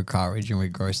we grow courage and we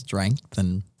grow strength.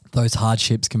 And those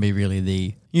hardships can be really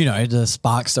the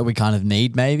sparks that we kind of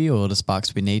need maybe, or the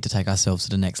sparks we need to take ourselves to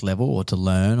the next level or to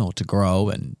learn or to grow.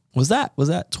 And was that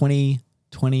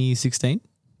 2016?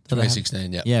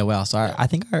 2016, yeah. Yeah, wow. So I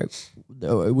think it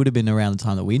would have been around the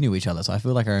time that we knew each other. So I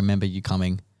feel like I remember you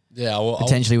coming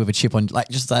potentially with a chip on, like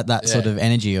just that sort of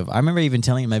energy of, I remember even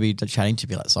telling you, maybe chatting to you,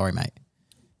 be like, sorry, mate,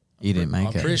 you didn't make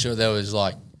it. I'm pretty sure there was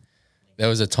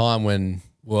a time when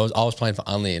I was playing for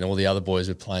Unley and all the other boys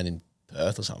were playing in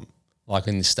Perth or something, like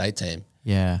in the state team.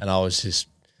 Yeah. And I was just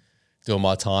doing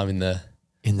my time in the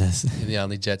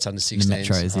Unley Jets under 16s. The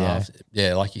Metros, yeah.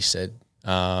 Yeah, like you said,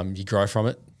 you grow from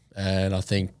it. And I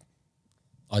think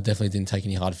I definitely didn't take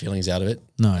any hard feelings out of it.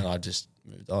 No. And I just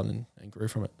moved on and grew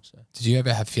from it. So. Did you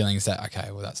ever have feelings that, okay,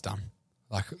 well, that's done?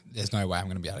 Like, there's no way I'm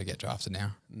going to be able to get drafted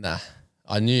now? Nah.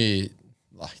 I knew,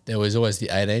 there was always the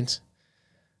 18s.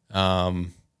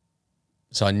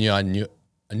 So I knew I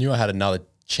had another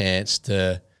chance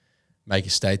to make a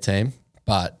state team.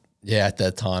 But, yeah, at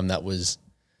that time, that was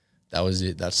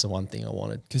it. That's the one thing I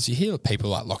wanted. Because you hear people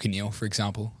like Lockie Neal, for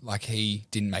example, like he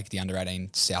didn't make the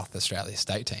under-18 South Australia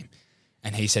state team.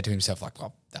 And he said to himself, like,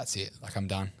 well, that's it. Like, I'm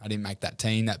done. I didn't make that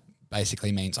team. That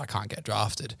basically means I can't get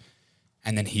drafted.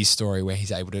 And then his story where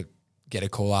he's able to get a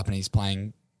call up and he's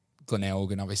playing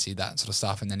Glenelg and obviously that sort of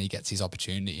stuff. And then he gets his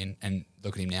opportunity and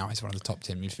look at him now. He's one of the top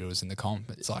 10 midfielders in the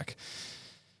comp. It's like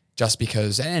just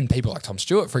because – and people like Tom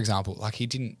Stewart, for example, like he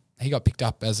got picked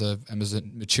up as a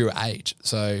mature age.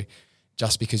 So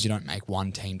just because you don't make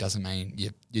one team doesn't mean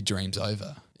your dream's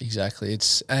over. Exactly.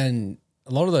 And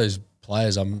a lot of those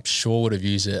players I'm sure would have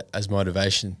used it as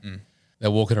motivation. Mm. They're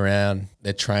walking around,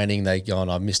 they're training, they're going,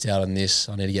 I've missed out on this,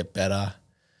 I need to get better.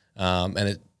 And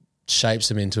it shapes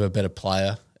them into a better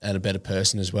player and a better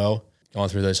person as well, going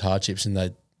through those hardships, and they're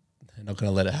not going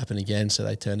to let it happen again. So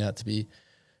they turn out to be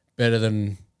better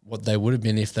than what they would have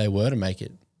been if they were to make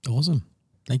it. Awesome.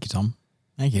 Thank you, Tom.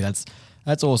 Thank you. That's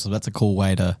awesome. That's a cool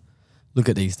way to look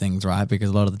at these things, right? Because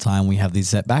a lot of the time we have these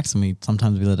setbacks and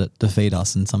sometimes we let it defeat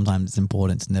us, and sometimes it's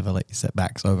important to never let your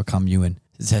setbacks overcome you. And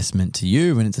it's a testament to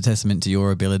you, and it's a testament to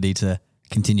your ability to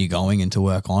continue going and to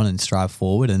work on and strive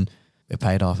forward, and it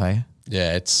paid off, eh?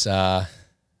 Yeah, it's the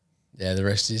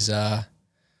rest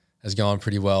has gone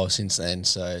pretty well since then.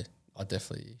 So I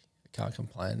definitely can't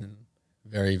complain, and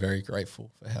very, very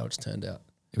grateful for how it's turned out.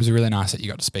 It was really nice that you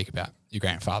got to speak about your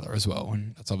grandfather as well,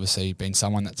 and that's obviously been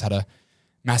someone that's had a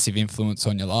massive influence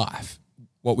on your life.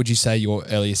 What would you say your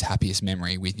earliest, happiest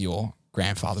memory with your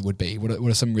grandfather would be? What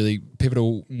are some really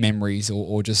pivotal memories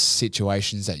or just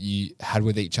situations that you had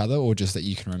with each other, or just that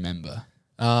you can remember?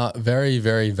 Very,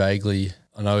 very vaguely.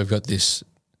 I know we've got this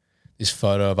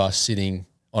photo of us sitting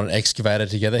on an excavator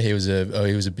together. He was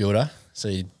a builder, so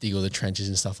he'd dig all the trenches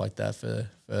and stuff like that for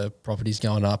properties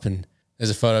going up. And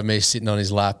there's a photo of me sitting on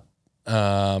his lap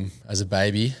as a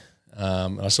baby.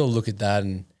 And I sort of look at that,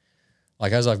 and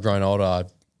like as I've grown older,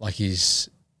 he's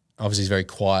very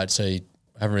quiet, so I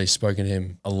haven't really spoken to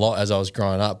him a lot as I was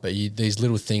growing up. But these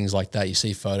little things like that, you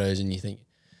see photos and you think,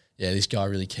 yeah, this guy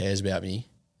really cares about me,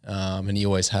 and he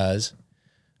always has.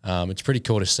 It's pretty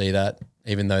cool to see that,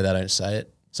 even though they don't say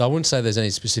it. So I wouldn't say there's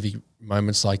any specific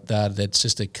moments like that. That's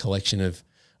just a collection of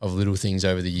little things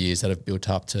over the years that have built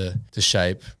up to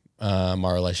shape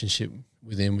my relationship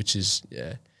with him, which is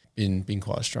been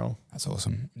quite strong. That's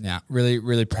awesome. Now, really,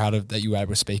 really proud of that you were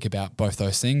able to speak about both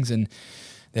those things, and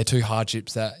they're two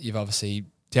hardships that you've obviously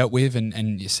dealt with, and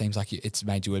it seems like it's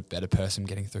made you a better person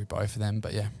getting through both of them.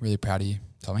 But yeah, really proud of you,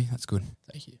 Tommy. That's good.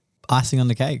 Thank you. Icing on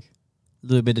the cake. A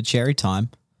little bit of cherry time.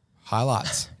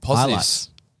 Highlights. Positives. Highlights.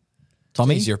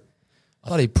 Tommy? Jeez, you're a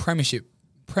bloody premiership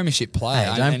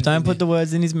player. Hey, don't put the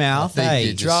words in his mouth.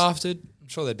 Hey, drafted. I'm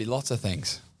sure there'd be lots of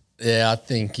things. Yeah, I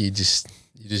think you just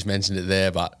mentioned it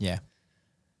there, but yeah,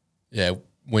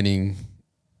 winning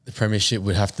the premiership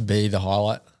would have to be the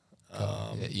highlight.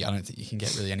 I don't think you can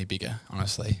get really any bigger,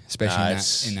 honestly,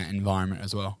 especially in that environment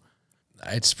as well.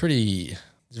 It's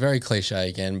very cliche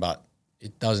again, but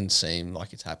it doesn't seem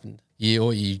like it's happened.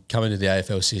 You come into the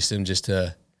AFL system just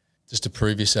to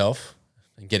prove yourself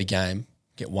and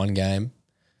get one game.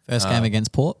 First game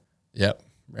against Port. Yep,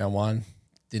 round one.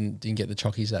 Didn't get the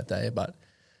chockies that day, but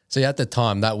see at the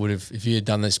time that would have, if you had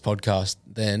done this podcast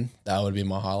then, that would have been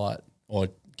my highlight, or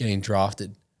getting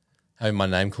drafted, having my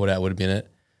name called out would have been it.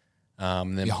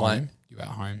 And then playing. You were at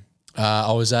home.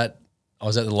 I was at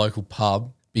the local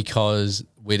pub because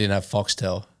we didn't have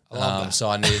Foxtel. I love that. So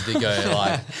I needed to go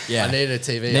I needed a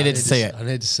TV. I needed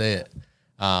to see it.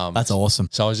 That's awesome.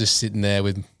 So I was just sitting there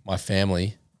with my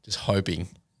family, just hoping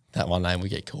that my name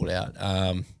would get called out.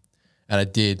 And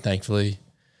it did, thankfully.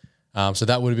 So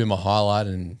that would have been my highlight,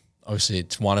 and obviously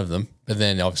it's one of them. But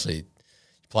then obviously you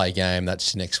play a game,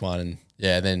 that's the next one. And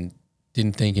then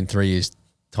didn't think in 3 years'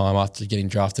 time after getting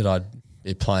drafted I'd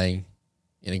be playing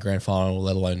in a grand final,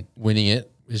 let alone winning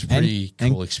it. It was a pretty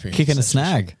cool experience. Kicking a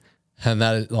snag. And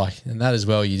that as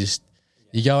well, you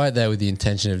go out there with the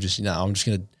intention of just, I'm just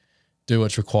going to do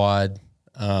what's required,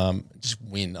 just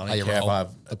win. I don't care if I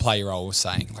have the player role was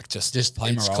saying, like just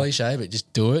play my it's role. cliche, but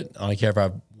just do it. I don't care if I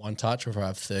have one touch or if I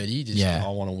have 30, I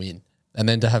want to win. And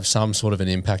then to have some sort of an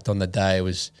impact on the day it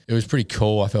was pretty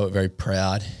cool. I felt very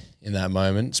proud in that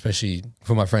moment, especially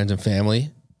for my friends and family.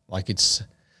 Like it's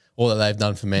all that they've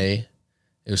done for me.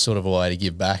 It was sort of a way to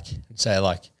give back and say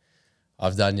like,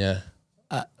 I've done you.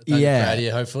 Proud of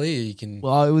you. Hopefully you can.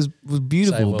 Well, it was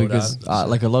beautiful because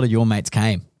like a lot of your mates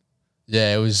came.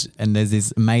 Yeah, it was. And there's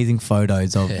these amazing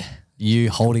photos of you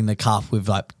holding the cup with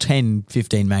like 10,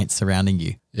 15 mates surrounding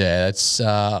you. Yeah, it's.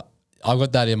 I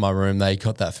got that in my room. They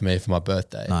got that for me for my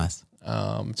birthday. Nice.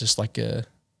 Just like a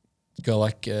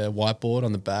whiteboard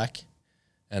on the back,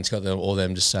 and it's got all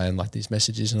them just saying like these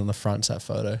messages, and on the front's that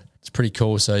photo. It's pretty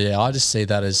cool. So yeah, I just see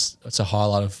that as it's a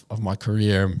highlight of my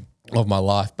career, and of my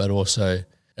life, but also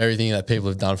everything that people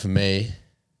have done for me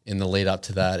in the lead up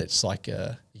to that. It's like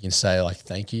you can say like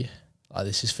thank you, like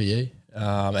this is for you,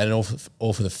 and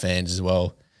all for the fans as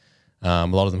well. A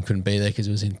lot of them couldn't be there because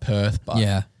it was in Perth,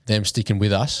 but them sticking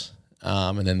with us,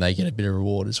 and then they get a bit of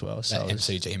reward as well. So that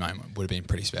MCG moment would have been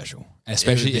pretty special, and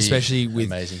especially with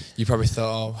amazing. You probably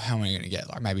thought, oh, how am I going to get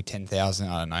like maybe 10,000?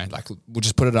 I don't know. Like we'll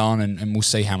just put it on and we'll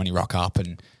see how many rock up.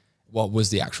 And what was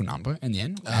the actual number in the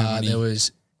end? There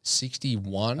was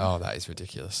 61. Oh, that is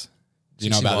ridiculous. Do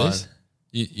you know about this?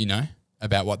 You know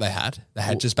about what they had? They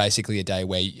had just basically a day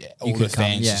where all the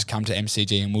fans just come to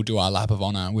MCG and we'll do our lap of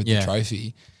honour with the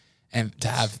trophy, and to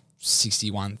have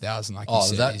 61,000 like you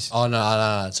said.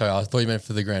 No. Sorry, I thought you meant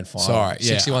for the grand final. Sorry,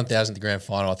 61,000 at the grand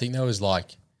final. I think there was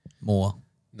like more.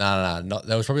 No.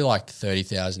 There was probably like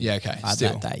 30,000. Yeah, okay.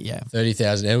 Still.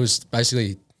 30,000. It was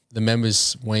basically the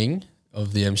members' wing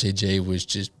of the MCG was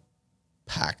just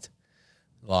packed.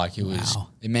 Like it was,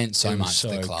 it meant so much to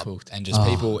the club, cooked. And just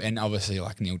people, and obviously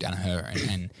like Neil Danaher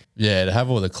and to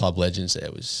have all the club legends there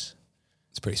it's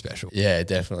pretty special. Yeah,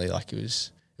 definitely. Like it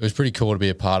was pretty cool to be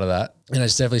a part of that, and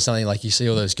it's definitely something like you see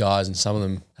all those guys, and some of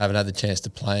them haven't had the chance to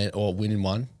play it or win in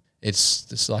one.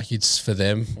 It's like it's for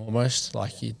them almost.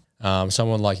 Like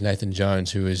someone like Nathan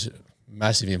Jones, who is a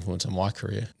massive influence on my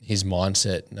career. His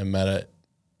mindset, no matter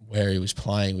where he was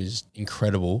playing, was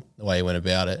incredible. The way he went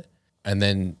about it, and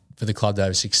then for the club to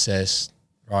have success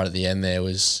right at the end there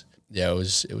was it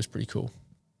was pretty cool.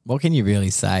 What can you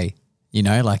really say? You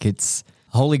know, like it's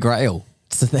holy grail.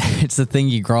 It's the thing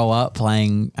you grow up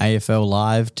playing AFL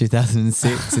Live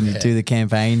 2006 and you do the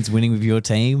campaigns, winning with your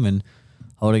team and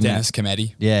holding Dennis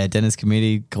Committee. Yeah, Dennis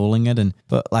Committee calling it,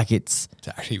 but like it's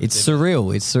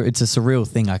surreal. It's a surreal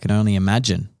thing. I can only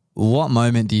imagine. What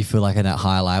moment do you feel like in that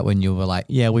highlight when you were like,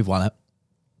 yeah, we've won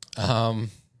it?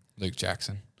 Luke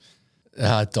Jackson.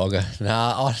 Dogger.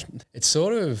 It's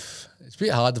a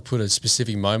bit hard to put a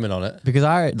specific moment on it. Because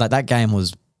that game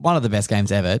was one of the best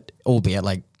games ever, albeit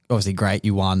like obviously great.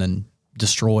 You won and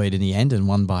destroyed in the end and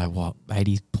won by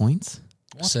 80 points?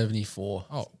 74.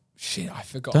 Oh shit, I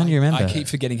forgot. Don't you remember? I keep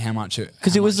forgetting how much it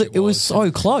because it was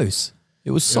so close.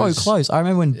 It was so close. I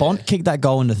remember when Bont kicked that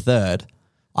goal in the third.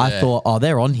 I thought, oh,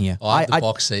 they're on here. I had the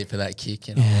box seat for that kick,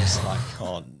 and I was like,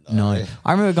 oh no.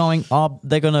 I remember going, oh,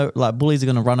 they're gonna Bullies are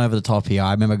gonna run over the top here.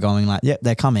 I remember going like, yep,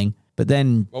 they're coming. But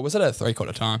then, what was it at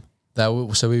 3/4 time?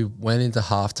 So we went into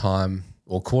halftime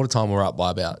or quarter time. We're up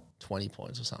by about 20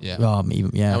 points or something. Yeah.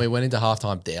 And we went into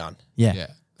halftime down. Yeah.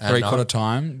 3/4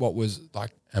 time. What was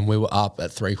like? And we were up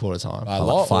at 3/4 time by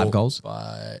like 5 goals. It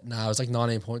was like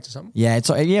 19 points or something. Yeah,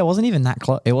 it wasn't even that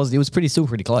close. It was still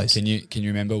pretty close. Can you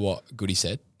remember what Goody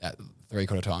said at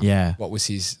 3/4 time? Yeah. What was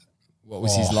his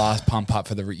last pump up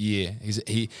for the year?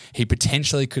 He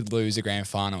potentially could lose a grand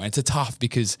final. And it's a tough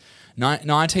because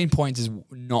 19 points is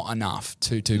not enough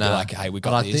to be like, hey, we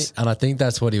got this. I think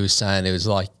that's what he was saying. It was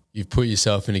like you've put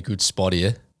yourself in a good spot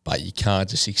here, but you can't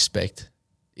just expect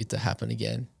it to happen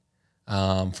again.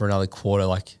 For another quarter,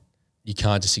 like you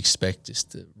can't just expect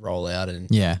just to roll out and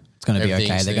it's going to be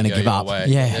okay. They're going to give up.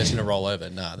 Yeah, they're just going to roll over.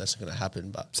 No, that's not going to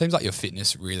happen. But seems like your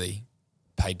fitness really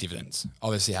paid dividends.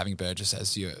 Obviously, having Burgess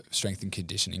as your strength and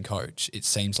conditioning coach, it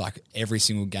seems like every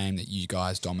single game that you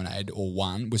guys dominated or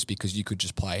won was because you could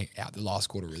just play out the last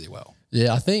quarter really well.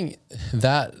 Yeah, I think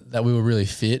that we were really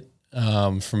fit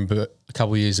from a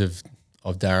couple of years of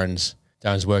Darren's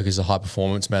work as a high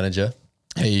performance manager.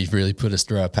 He really put us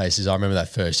through our paces. I remember that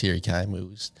first year he came.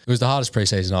 It was the hardest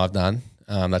preseason I've done.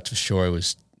 That's for sure. It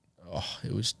was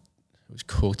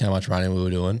cooked how much running we were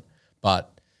doing.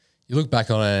 But you look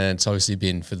back on it and it's obviously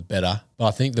been for the better. But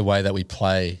I think the way that we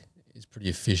play is pretty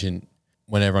efficient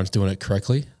when everyone's doing it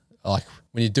correctly. Like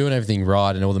when you're doing everything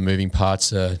right and all the moving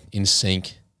parts are in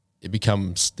sync, the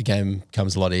game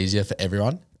becomes a lot easier for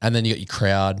everyone. And then you got your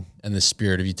crowd and the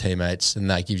spirit of your teammates,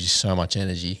 and that gives you so much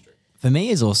energy. For me,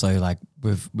 is also like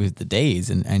with the Ds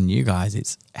and you guys,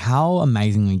 it's how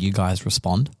amazingly you guys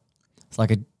respond. It's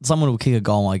like someone will kick a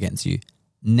goal against you.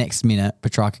 Next minute,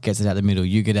 Petrarca gets it out the middle.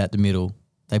 You get out the middle.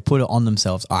 They put it on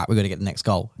themselves. All right, we've got to get the next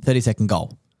goal. 30-second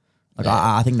goal. Like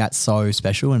I think that's so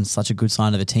special and such a good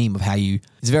sign of a team of how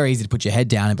it's very easy to put your head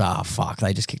down and be like, oh, fuck,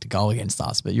 they just kicked a goal against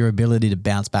us. But your ability to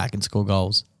bounce back and score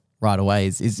goals right away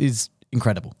is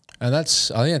incredible. And I think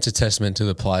that's a testament to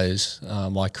the players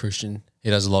like Christian. He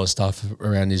does a lot of stuff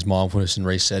around his mindfulness and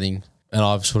resetting. And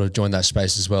I've sort of joined that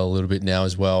space as well a little bit now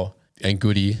as well. And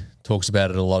Goody talks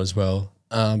about it a lot as well,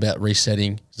 about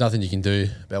resetting. There's nothing you can do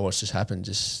about what's just happened.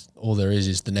 Just all there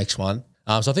is the next one.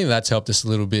 So I think that's helped us a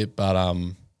little bit, but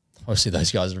obviously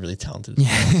those guys are really talented.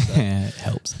 Yeah, it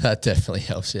helps. That definitely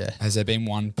helps, yeah. Has there been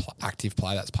one active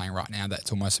player that's playing right now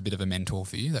that's almost a bit of a mentor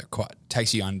for you, that quite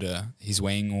takes you under his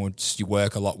wing, or just you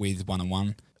work a lot with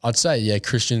one-on-one? I'd say, yeah,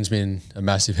 Christian's been a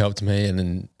massive help to me,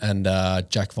 and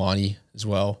Jack Viney as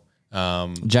well.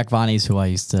 Jack Viney is who I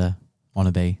used to want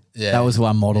to be. Yeah, that was who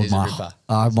I modelled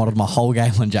my whole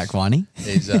game on. Jack Viney.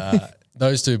 He's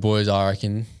those two boys, I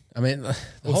reckon. I mean, that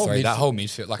whole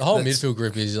midfield, like the whole midfield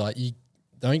group is like, you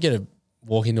don't get to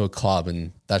walk into a club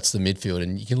and that's the midfield,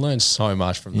 and you can learn so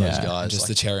much from those guys. Just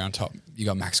the cherry on top, you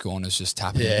got Max Gorners just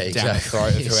tapping exactly. down the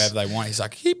throat of whoever they want. He's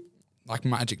like, hip. Like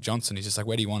Magic Johnson, he's just like,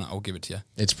 where do you want it? I'll give it to you.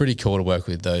 It's pretty cool to work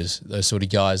with those sort of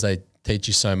guys. They teach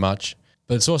you so much,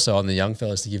 but it's also on the young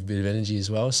fellas to give a bit of energy as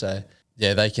well. So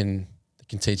yeah, they can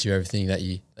teach you everything that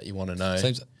you want to know.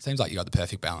 Seems like you got the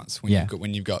perfect balance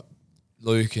when you've got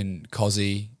Luke and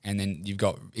Cozzy, and then you've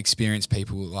got experienced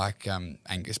people like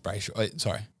Angus Brayshaw.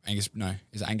 Is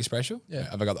it Angus Brayshaw? Yeah.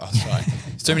 Have I got that? Sorry.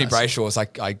 There's too many Brayshaws.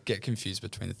 Like I get confused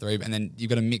between the three. And then you've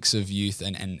got a mix of youth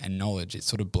and knowledge. It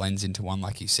sort of blends into one,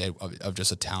 like you said, of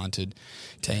just a talented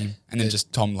team. And then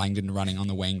just Tom Langdon running on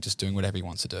the wing, just doing whatever he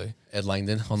wants to do. Ed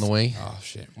Langdon on the wing. Oh,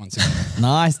 shit. Once again.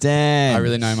 Nice, Dan. I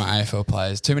really know my AFL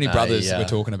players. Too many brothers we're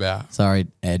talking about. Sorry,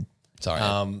 Ed. Sorry,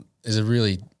 Ed. There's a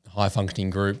really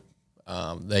high-functioning group.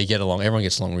 They get along. Everyone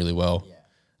gets along really well. Yeah.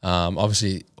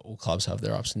 Obviously, all clubs have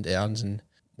their ups and downs, and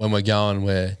when we're going,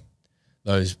 where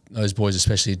those boys,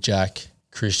 especially Jack,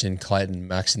 Christian, Clayton,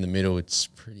 Max in the middle, it's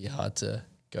pretty hard to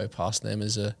go past them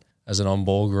as an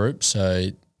on-ball group. So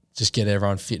just get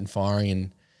everyone fit and firing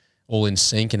and all in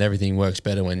sync, and everything works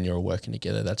better when you're all working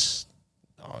together. It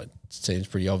seems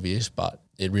pretty obvious, but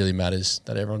it really matters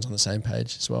that everyone's on the same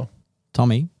page as well.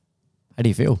 Tommy, how do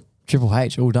you feel? Triple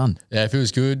H, all done. Yeah, it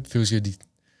feels good. Feels good to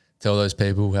tell those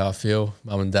people how I feel,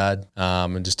 mum and dad,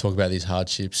 and just talk about these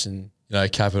hardships and,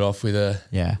 cap it off with a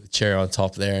cherry on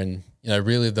top there, and,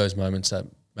 relive those moments that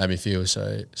made me feel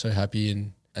so happy,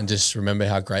 and just remember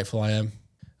how grateful I am.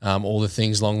 All the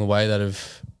things along the way that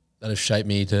have shaped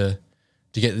me to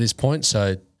get to this point.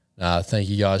 So thank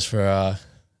you guys for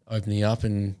opening up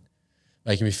and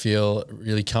making me feel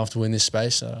really comfortable in this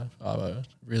space. I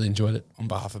really enjoyed it. On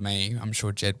behalf of me, I'm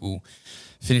sure Jed will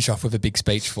finish off with a big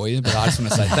speech for you, but I just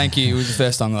want to say thank you. It was the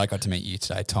first time that I got to meet you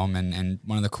today, Tom, and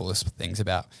one of the coolest things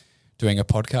about doing a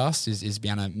podcast is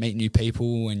being able to meet new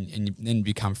people and then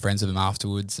become friends with them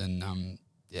afterwards. And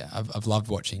I've loved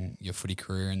watching your footy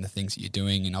career and the things that you're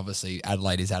doing. And obviously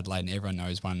Adelaide is Adelaide and everyone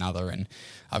knows one another. And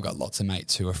I've got lots of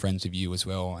mates who are friends with you as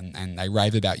well. And they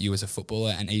rave about you as a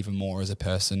footballer and even more as a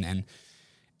person. And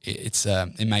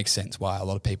it makes sense why a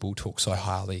lot of people talk so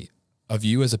highly of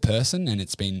you as a person. And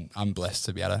I'm blessed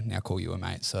to be able to now call you a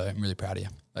mate. So I'm really proud of you.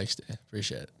 Thanks, Dan.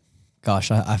 Appreciate it.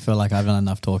 Gosh, I feel like I've done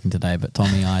enough talking today, but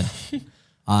Tommy,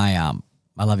 I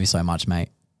love you so much, mate.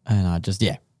 And I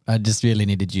just really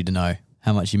needed you to know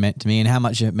how much you meant to me and how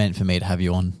much it meant for me to have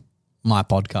you on my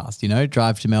podcast,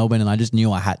 drive to Melbourne, and I just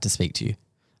knew I had to speak to you.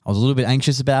 I was a little bit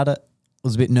anxious about it. I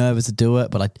was a bit nervous to do it,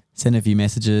 but I sent a few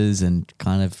messages and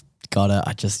kind of got it.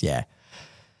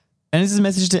 And this is a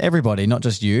message to everybody, not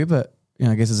just you, but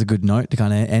I guess it's a good note to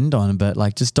kind of end on, but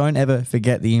just don't ever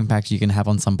forget the impact you can have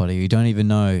on somebody. You don't even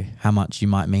know how much you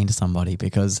might mean to somebody,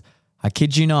 because I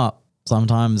kid you not,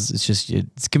 sometimes it's just, it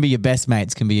can be your best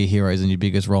mates, can be your heroes and your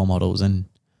biggest role models. And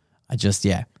I just,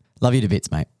 love you to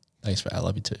bits, mate. Thanks, mate. I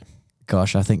love you too.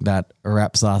 Gosh, I think that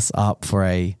wraps us up for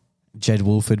a Jed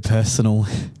Wolford personal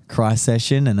cry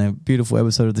session and a beautiful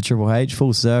episode of the Triple H,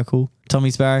 full circle.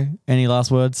 Tommy Sparrow, any last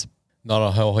words? Not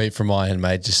a whole heap from my end,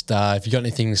 mate. Just if you got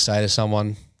anything to say to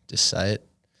someone, just say it.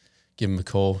 Give them a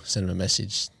call, send them a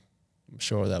message. I'm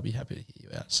sure they'll be happy to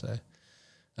hear you out. So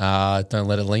Don't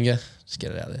let it linger. Just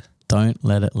get it out there. Don't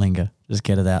let it linger. Just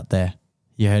get it out there.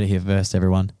 You heard it here first,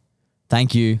 everyone.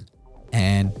 Thank you,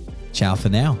 and ciao for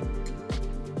now.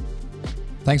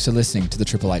 Thanks for listening to the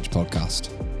Triple H podcast.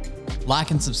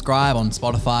 Like and subscribe on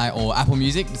Spotify or Apple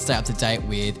Music to stay up to date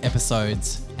with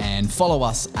episodes, and follow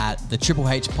us at the Triple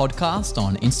H Podcast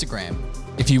on Instagram.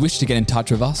 If you wish to get in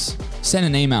touch with us, send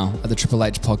an email at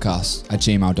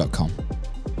thetriplehpodcast@gmail.com.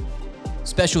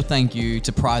 Special thank you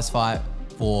to Prizefight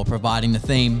for providing the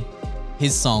theme,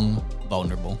 his song,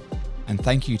 Vulnerable. And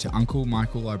thank you to Uncle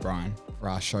Michael O'Brien for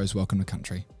our show's Welcome to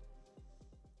Country.